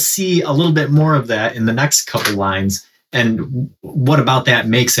 And we'll see a little bit more of that in the next couple lines. And what about that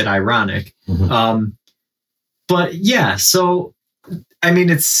makes it ironic? Mm-hmm. But yeah, so I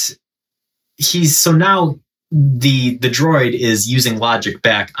mean, so now the droid is using logic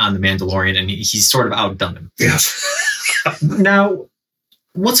back on the Mandalorian, and he's sort of outdone him. Yes. Now,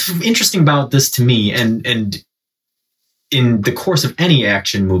 what's interesting about this to me, and in the course of any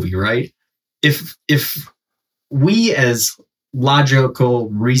action movie, right? If we as logical,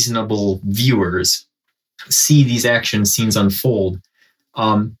 reasonable viewers see these action scenes unfold,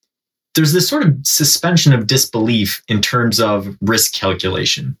 there's this sort of suspension of disbelief in terms of risk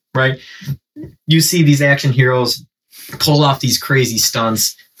calculation, right? You see these action heroes pull off these crazy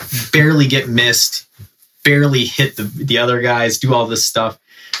stunts, barely get missed, barely hit the other guys, do all this stuff.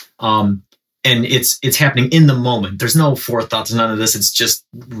 And it's happening in the moment. There's no forethoughts, none of this. It's just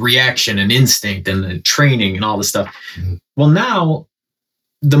reaction and instinct and training and all this stuff. Mm-hmm. Well, now,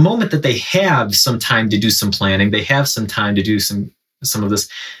 the moment that they have some time to do some planning, they have some time to do some of this,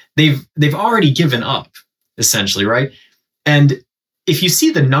 they've already given up, essentially, right? And if you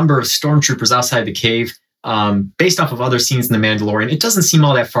see the number of stormtroopers outside the cave, based off of other scenes in The Mandalorian, it doesn't seem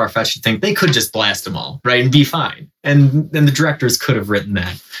all that far-fetched to think they could just blast them all, right, and be fine. And the directors could have written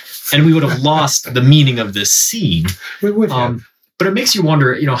that. And we would have lost the meaning of this scene. We would have. But it makes you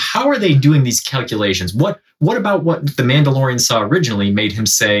wonder, how are they doing these calculations? What about what the Mandalorian saw originally made him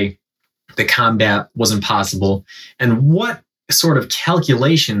say the combat was impossible? And what sort of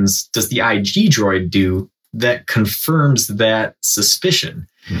calculations does the IG droid do that confirms that suspicion?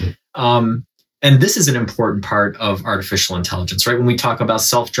 Mm-hmm. And this is an important part of artificial intelligence, right? When we talk about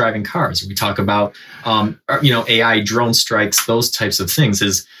self-driving cars, we talk about, AI drone strikes, those types of things,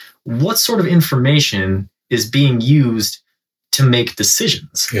 is what sort of information is being used to make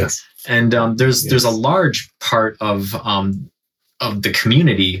decisions? Yes. And there's a large part of the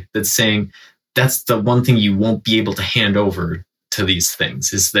community that's saying that's the one thing you won't be able to hand over to these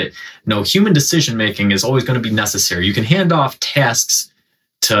things, is that human decision making is always going to be necessary. You can hand off tasks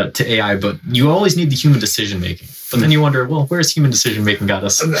to AI, but you always need the human decision making. But then you wonder, well, where's human decision making got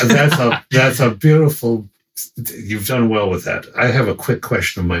us? That's a beautiful. You've done well with that. I have a quick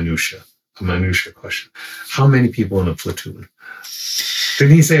question of minutia question. How many people in a platoon?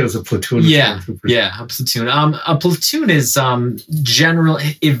 Didn't he say it was a platoon? Yeah, a platoon. A platoon is general.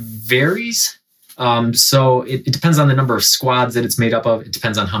 It varies. So it depends on the number of squads that it's made up of. It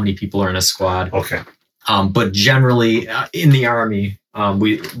depends on how many people are in a squad. Okay. But generally, in the Army,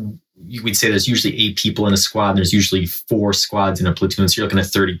 we'd say there's usually 8 people in a squad, and there's usually 4 squads in a platoon. So you're looking at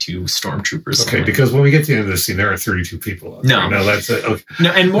 32 stormtroopers. Okay, because when we get to the end of the scene, there are 32 people out there. No, that's it. Okay.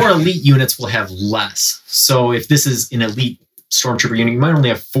 No, and more elite units will have less. So if this is an elite stormtrooper unit, you might only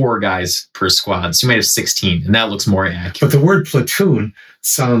have 4 guys per squad. So you might have 16, and that looks more accurate. But the word platoon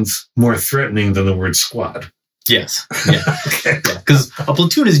sounds more threatening than the word squad. Yes. Yeah. Okay. Because a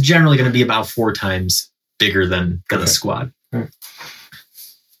platoon is generally going to be about 4 times bigger than a squad. Right.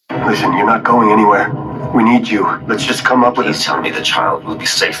 Listen, you're not going anywhere. We need you. Let's just come up with Please tell me the child will be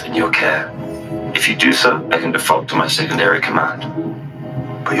safe in your care. If you do so, I can default to my secondary command.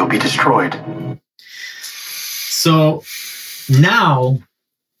 But you'll be destroyed. So now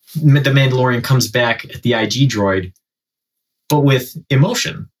the Mandalorian comes back at the IG droid, but with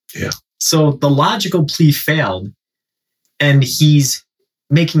emotion. Yeah. So the logical plea failed, and he's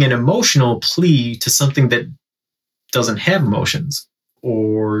making an emotional plea to something that doesn't have emotions.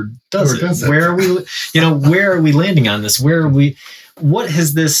 Or does it? Where are we, where are we landing on this? What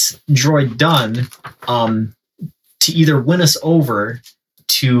has this droid done to either win us over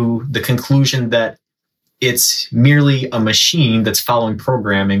to the conclusion that it's merely a machine that's following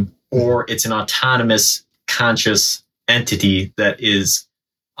programming, or it's an autonomous, conscious entity that is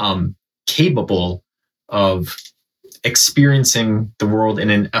capable of experiencing the world in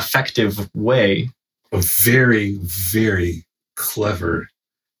an effective way? A very, very clever,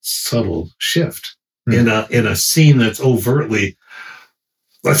 subtle shift in a scene that's overtly,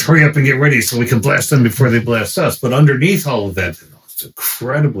 let's hurry up and get ready so we can blast them before they blast us. But underneath all of that, it's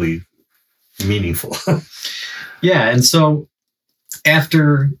incredibly meaningful. Yeah, and so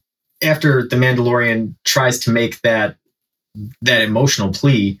after the Mandalorian tries to make that emotional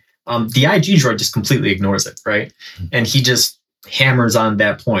plea, the IG droid just completely ignores it, right? And he just hammers on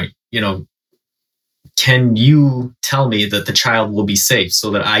that point. Can you tell me that the child will be safe so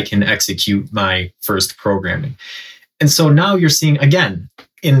that I can execute my first programming? And so now you're seeing, again,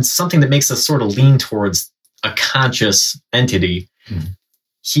 in something that makes us sort of lean towards a conscious entity,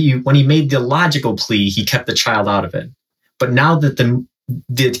 when he made the logical plea, he kept the child out of it. But now that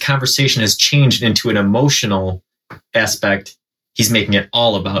the conversation has changed into an emotional aspect, he's making it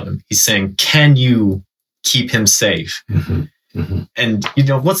all about him. He's saying, can you keep him safe? Mm-hmm. Mm-hmm. And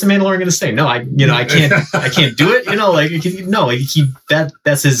what's the Mandalorian going to say? No, I can't do it.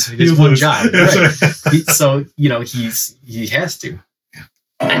 That's his one job. Right? So he has to.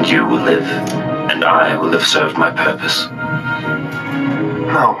 And you will live, and I will have served my purpose.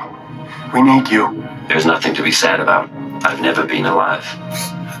 No, we need you. There's nothing to be sad about. I've never been alive.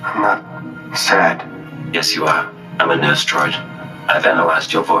 I'm not sad. Yes, you are. I'm a nurse droid. I've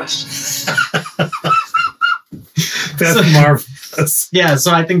analyzed your voice. That's marvelous. Yeah,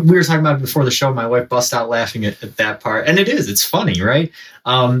 so I think we were talking about it before the show. My wife bust out laughing at that part. And it's funny, right?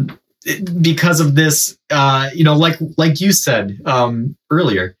 Because of this, like you said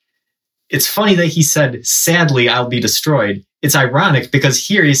earlier, it's funny that he said, sadly, I'll be destroyed. It's ironic because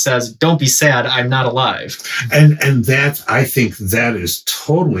here he says, don't be sad, I'm not alive. And that, I think that is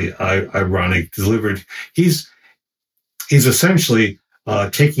totally ironic delivered. He's essentially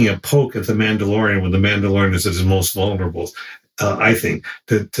taking a poke at the Mandalorian when the Mandalorian is at his most vulnerable, I think,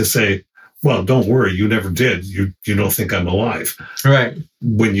 to say, well, don't worry, you never did. You don't think I'm alive. Right.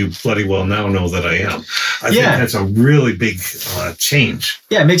 When you bloody well now know that I am. I think that's a really big change.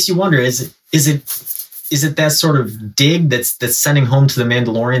 Yeah, it makes you wonder, is it that sort of dig that's sending home to the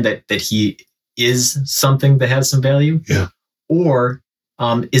Mandalorian that he is something that has some value? Yeah. Or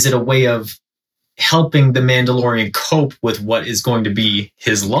is it a way of helping the Mandalorian cope with what is going to be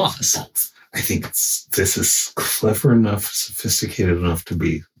his loss? I think this is clever enough, sophisticated enough to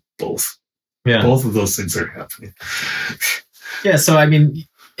be both. Yeah. Both of those things are happening. Yeah. So, I mean,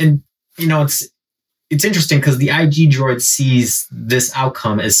 and it's interesting because the IG droid sees this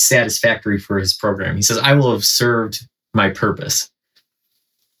outcome as satisfactory for his program. He says, I will have served my purpose.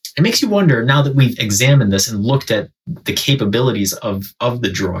 It makes you wonder, now that we've examined this and looked at the capabilities of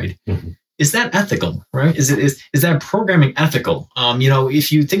the droid, is that ethical, right? Is that programming ethical?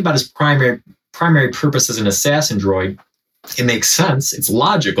 If you think about his primary purpose as an assassin droid, it makes sense. It's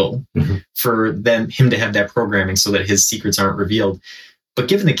logical for him to have that programming so that his secrets aren't revealed. But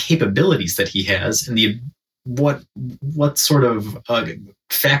given the capabilities that he has and what sort of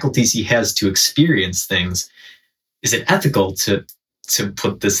faculties he has to experience things, is it ethical to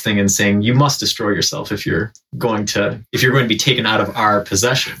put this thing in saying you must destroy yourself if you're going to be taken out of our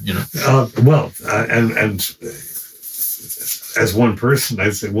possession? And as one person,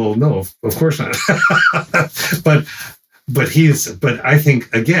 I'd say, well, no, of course not. But I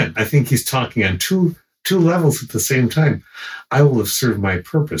think he's talking on two levels at the same time. I will have served my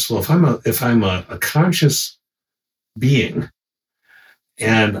purpose. Well, if I'm a conscious being,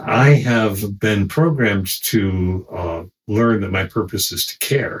 and I have been programmed to learn that my purpose is to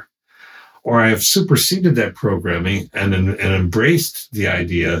care, or I have superseded that programming and embraced the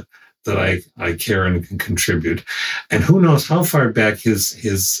idea that I care and can contribute, and who knows how far back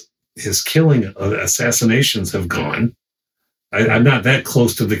his killing assassinations have gone. I'm not that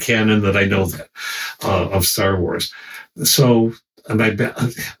close to the canon that I know that of Star Wars. So am I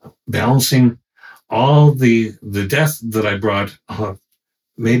balancing all the death that I brought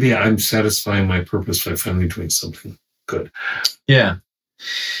maybe I'm satisfying my purpose by finally doing something good. Yeah.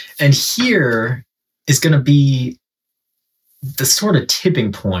 And here is going to be the sort of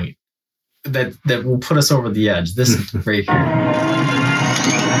tipping point that will put us over the edge. This right here.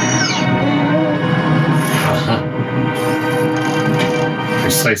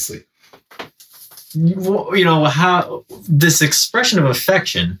 Precisely. You know, how this expression of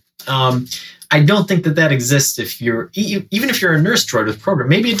affection, I don't think that exists even if you're a nurse droid with program.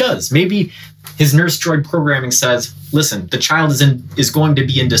 Maybe it does. Maybe his nurse droid programming says, listen, the child is going to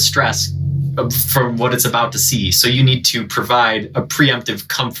be in distress from what it's about to see. So you need to provide a preemptive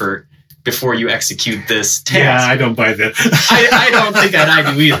comfort before you execute this task. Yeah, I don't buy that. I don't think that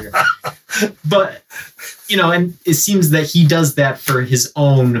I do either. But, you know, and it seems that he does that for his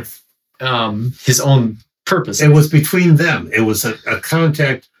own purpose. It was between them. It was a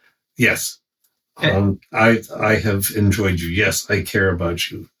contact. Yes. I have enjoyed you. Yes, I care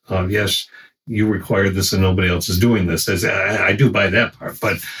about you. Yes, you require this and nobody else is doing this. I do buy that part,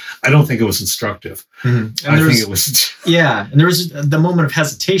 but I don't think it was instructive. Mm-hmm. I think it was... Yeah, and there was the moment of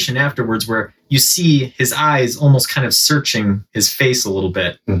hesitation afterwards where you see his eyes almost kind of searching his face a little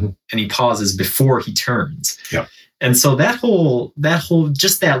bit, and he pauses before he turns. Yeah. And so that whole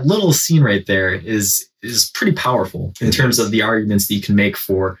just that little scene right there is pretty powerful in terms of the arguments that you can make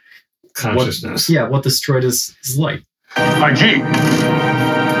for consciousness. What this droid is like. IG,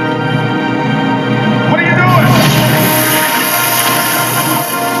 what are you doing?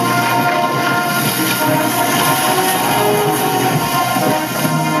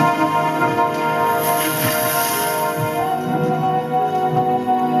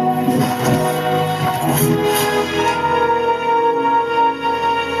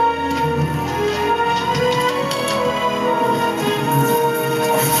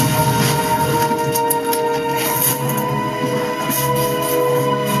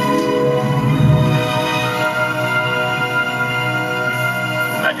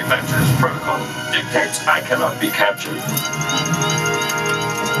 Manufacturer's protocol dictates I cannot be captured.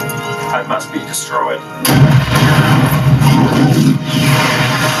 I must be destroyed.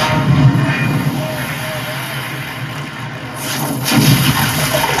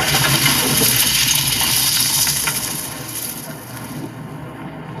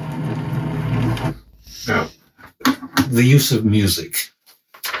 Now, the use of music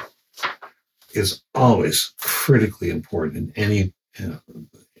is always critically important in any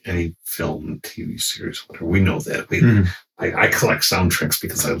film, TV series, whatever. We know that. I collect soundtracks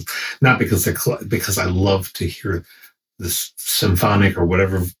because I love to hear this symphonic or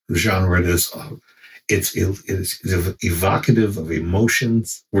whatever genre it is. It is evocative of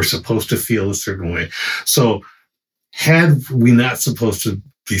emotions. We're supposed to feel a certain way. So, had we not supposed to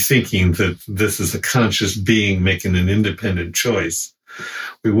be thinking that this is a conscious being making an independent choice,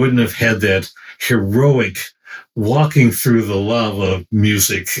 we wouldn't have had that heroic walking through the lava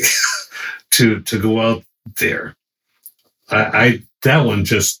music to go out there. That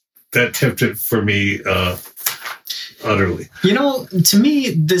tipped it for me utterly. You know, to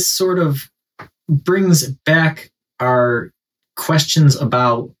me, this sort of brings back our questions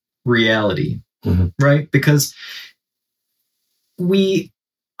about reality, right? Because we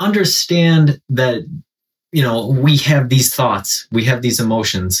understand that, you know, we have these thoughts, we have these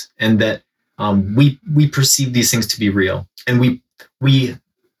emotions, and that we perceive these things to be real, and we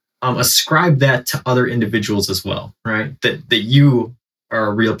ascribe that to other individuals as well, right? That you are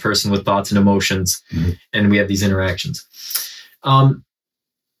a real person with thoughts and emotions, and we have these interactions. And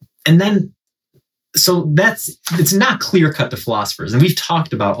then, so it's not clear cut to philosophers, and we've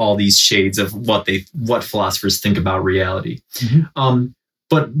talked about all these shades of what philosophers think about reality.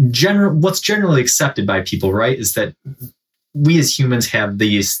 But what's generally accepted by people, right, is that we as humans have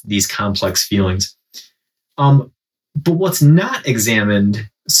these complex feelings. But what's not examined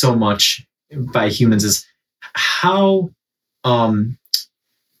so much by humans is how, not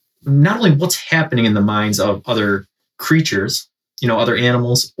only what's happening in the minds of other creatures, you know, other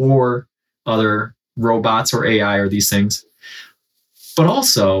animals or other robots or AI or these things, but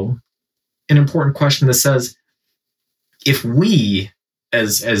also an important question that says, if we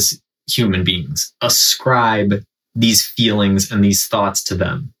as human beings ascribe these feelings and these thoughts to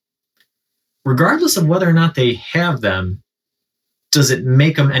them, regardless of whether or not they have them, does it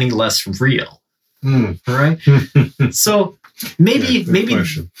make them any less real? Right? So maybe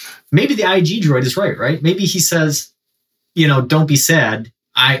the IG droid is right? Maybe he says, you know, don't be sad.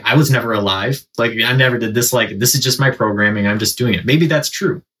 I was never alive. Like, I never did this. Like, this is just my programming. I'm just doing it. Maybe that's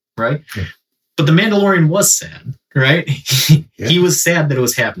true, right? Yeah. But the Mandalorian was sad, right? He was sad that it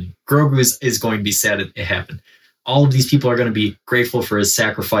was happening. Grogu is going to be sad it happened. all of these people are going to be grateful for his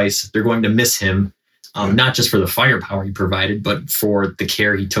sacrifice. They're going to miss him, not just for the firepower he provided, but for the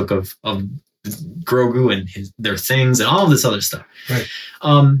care he took of Grogu and their things and all of this other stuff. Right.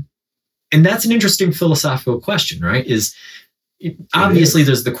 And that's an interesting philosophical question, right? Obviously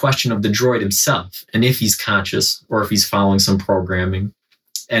there's the question of the droid himself and if he's conscious or if he's following some programming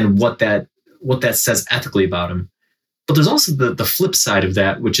and what that says ethically about him. But there's also the flip side of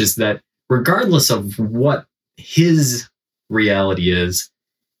that, which is that regardless of what his reality is,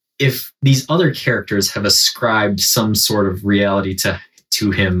 if these other characters have ascribed some sort of reality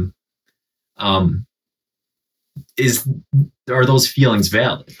to him, are those feelings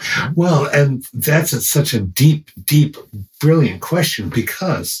valid? Well, and that's such a deep, brilliant question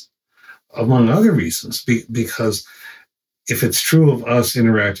because, among other reasons, because if it's true of us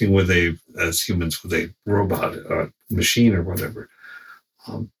interacting as humans with a robot, a machine or whatever,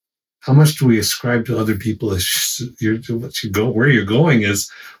 how much do we ascribe to other people where you're going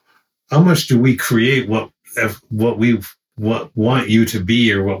is how much do we create what we want you to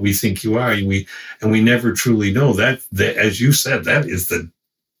be or what we think you are, and we never truly know that as you said,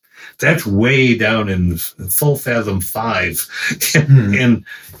 that's way down in full fathom 5 in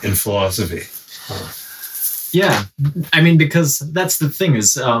philosophy. Yeah, I mean, because that's the thing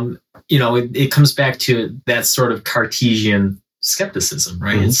is, it comes back to that sort of Cartesian skepticism,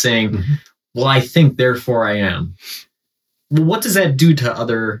 right? Mm-hmm. It's saying, well, I think, therefore I am. Well, what does that do to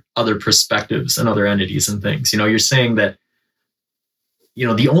other perspectives and other entities and things? You're saying that,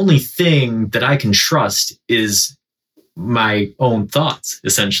 the only thing that I can trust is my own thoughts,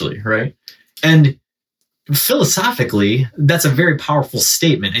 essentially, right? And philosophically, that's a very powerful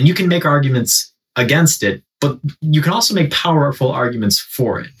statement, and you can make arguments against it, but you can also make powerful arguments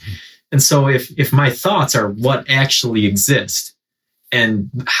for it. And so if my thoughts are what actually exist and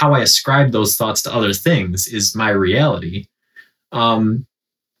how I ascribe those thoughts to other things is my reality, then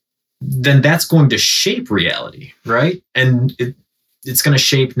that's going to shape reality, right? And it's going to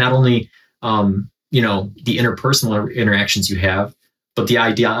shape not only, the interpersonal interactions you have, but the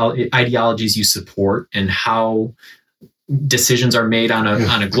ideologies you support and how decisions are made on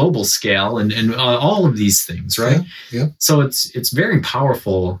a global scale and all of these things, right? Yeah. So it's very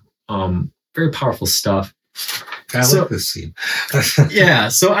powerful stuff. I like this scene. Yeah.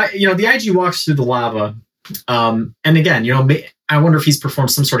 So the IG walks through the lava, and again, I wonder if he's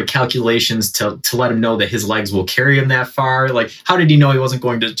performed some sort of calculations to let him know that his legs will carry him that far. Like, how did he know he wasn't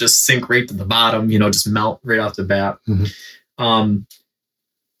going to just sink right to the bottom? Just melt right off the bat. Mm-hmm.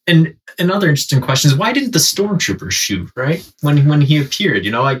 And another interesting question is, why didn't the stormtroopers shoot, right? When he appeared,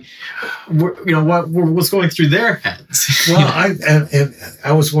 what was going through their heads? Well,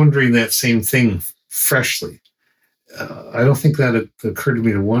 I was wondering that same thing freshly. I don't think that it occurred to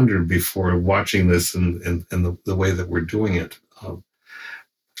me to wonder before watching this and the way that we're doing it.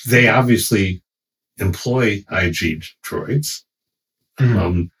 They obviously employ IG droids.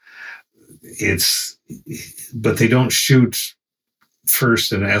 Mm-hmm. But they don't shoot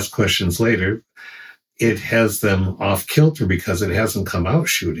first and ask questions later. It has them off kilter because it hasn't come out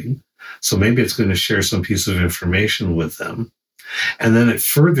shooting. So maybe it's going to share some piece of information with them. And then it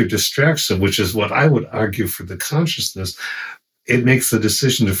further distracts them, which is what I would argue for the consciousness. It makes the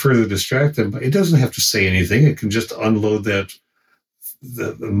decision to further distract them, but it doesn't have to say anything. It can just unload the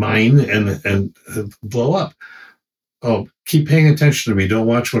mine and blow up. Oh, keep paying attention to me. Don't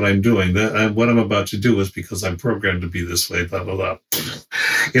watch what I'm doing. What I'm about to do is because I'm programmed to be this way, blah, blah, blah.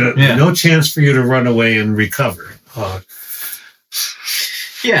 No chance for you to run away and recover.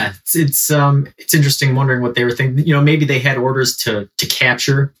 Yeah, it's interesting wondering what they were thinking. Maybe they had orders to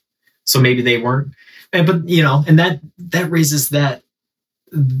capture, so maybe they weren't. But and that raises that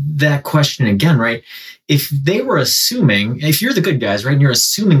question again, right? If they were assuming, if you're the good guys, right, and you're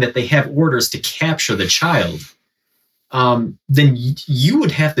assuming that they have orders to capture the child, then you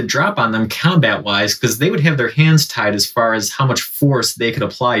would have to drop on them combat-wise because they would have their hands tied as far as how much force they could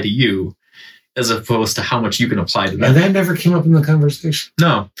apply to you, as opposed to how much you can apply to them. And that never came up in the conversation.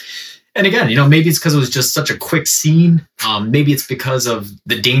 No. And again, maybe it's because it was just such a quick scene. Maybe it's because of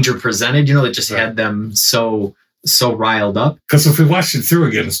the danger presented, that just had them so riled up. Because if we watched it through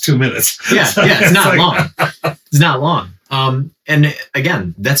again, it's 2 minutes. Yeah, it's not long. It's not long. And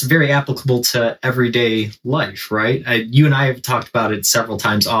again, that's very applicable to everyday life, right? You and I have talked about it several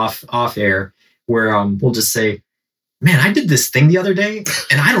times off air, where we'll just say, man, I did this thing the other day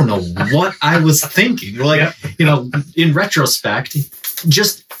and I don't know what I was thinking. Like, in retrospect,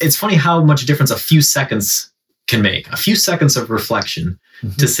 it's funny how much difference a few seconds can make. A few seconds of reflection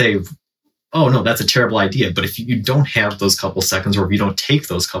to say, oh no, that's a terrible idea. But if you don't have those couple seconds, or if you don't take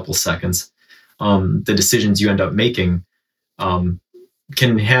those couple seconds, the decisions you end up making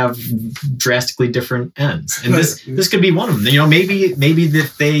can have drastically different ends. And this could be one of them. Maybe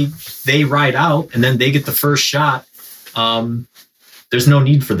that they ride out and then they get the first shot. There's no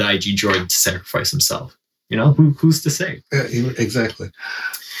need for the IG droid to sacrifice himself. Who's to say? Yeah, exactly.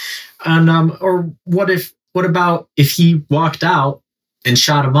 And or what about if he walked out and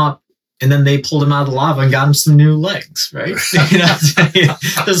shot him up, and then they pulled him out of the lava and got him some new legs, right? I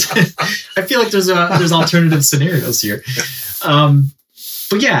feel like there's alternative scenarios here.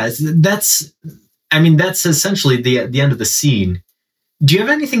 But yeah, that's essentially the end of the scene. Do you have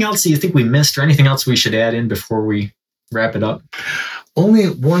anything else that you think we missed, or anything else we should add in before we wrap it up? Only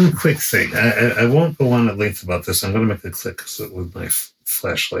one quick thing. I won't go on at length about this. I'm going to make a click with my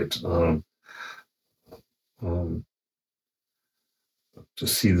flashlight to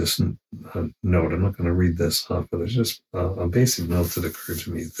see this note. I'm not going to read this off, but it's just a basic note that occurred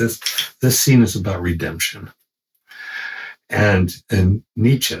to me. This scene is about redemption, and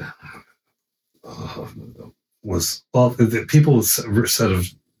Nietzsche was people said of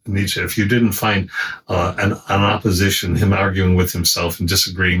Nietzsche, if you didn't find an opposition, him arguing with himself and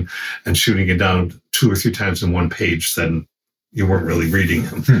disagreeing and shooting it down 2 or 3 times in one page, then you weren't really reading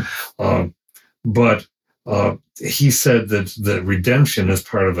him. But he said that redemption is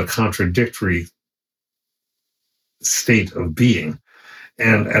part of a contradictory state of being.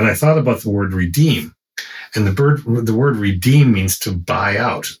 And I thought about the word redeem. And the word redeem means to buy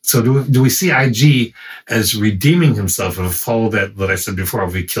out. So do we see IG as redeeming himself and follow that I said before,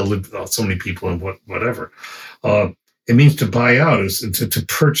 if we killed so many people and whatever? It means to buy out, is to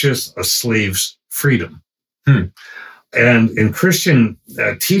purchase a slave's freedom. And in Christian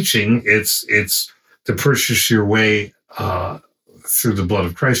teaching, it's to purchase your way through the blood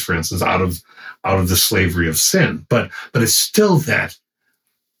of Christ, for instance, out of the slavery of sin. But it's still that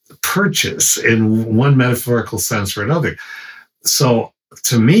purchase in one metaphorical sense or another. So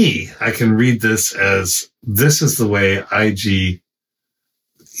to me, I can read this as this is the way IG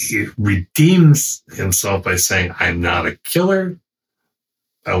redeems himself by saying, I'm not a killer.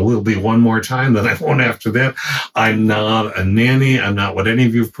 I will be one more time, then I won't after that. I'm not a nanny. I'm not what any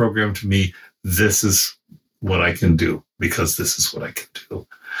of you have programmed to me. This is what I can do because this is what I can do.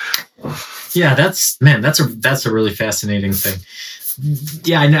 Yeah, that's a really fascinating thing.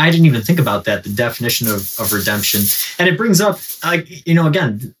 Yeah, I didn't even think about that, the definition of redemption. And it brings up,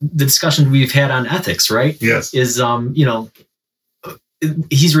 again, the discussion we've had on ethics, right? Yes. Is,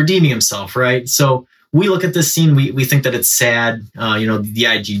 he's redeeming himself, right? So we look at this scene, we think that it's sad, the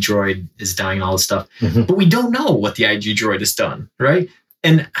IG droid is dying and all this stuff, but we don't know what the IG droid has done, right?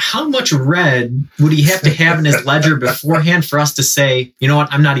 And how much red would he have to have in his ledger beforehand for us to say, you know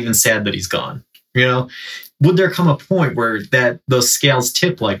what, I'm not even sad that he's gone, Would there come a point where those scales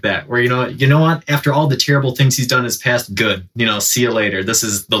tip like that, where, you know what, after all the terrible things he's done in his past, good, see you later. This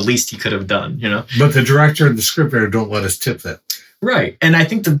is the least he could have done, But the director and the scriptwriter don't let us tip that. Right. And I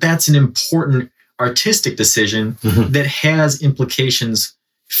think that that's an important artistic decision that has implications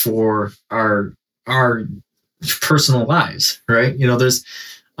for our personal lives, right? There's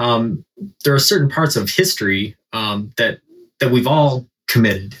there are certain parts of history that we've all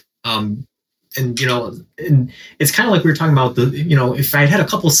committed. And it's kind of like we were talking about if I had a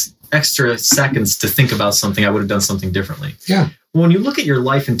couple extra seconds to think about something, I would have done something differently. Yeah. When you look at your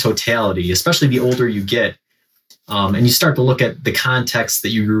life in totality, especially the older you get, and you start to look at the context that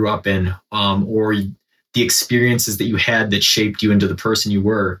you grew up in, or the experiences that you had that shaped you into the person you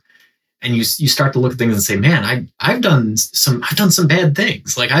were, and you start to look at things and say, man, I've done some bad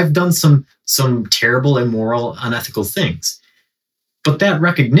things. Like I've done some terrible, immoral, unethical things. But that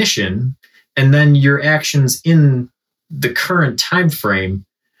recognition, and then your actions in the current time frame,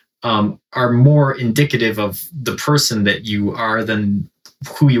 are more indicative of the person that you are than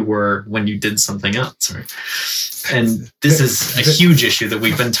who you were when you did something else. Right? And this is a huge issue that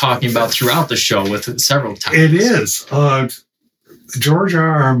we've been talking about throughout the show with several times. It is. George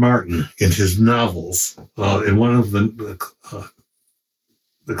R.R. Martin, in his novels, in one of the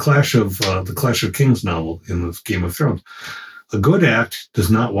Clash of Kings novel in the Game of Thrones, a good act does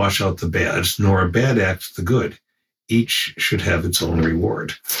not wash out the bad, nor a bad act the good. Each should have its own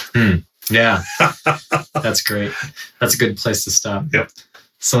reward. Yeah, that's great. That's a good place to stop. Yep.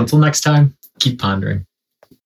 So until next time, keep pondering.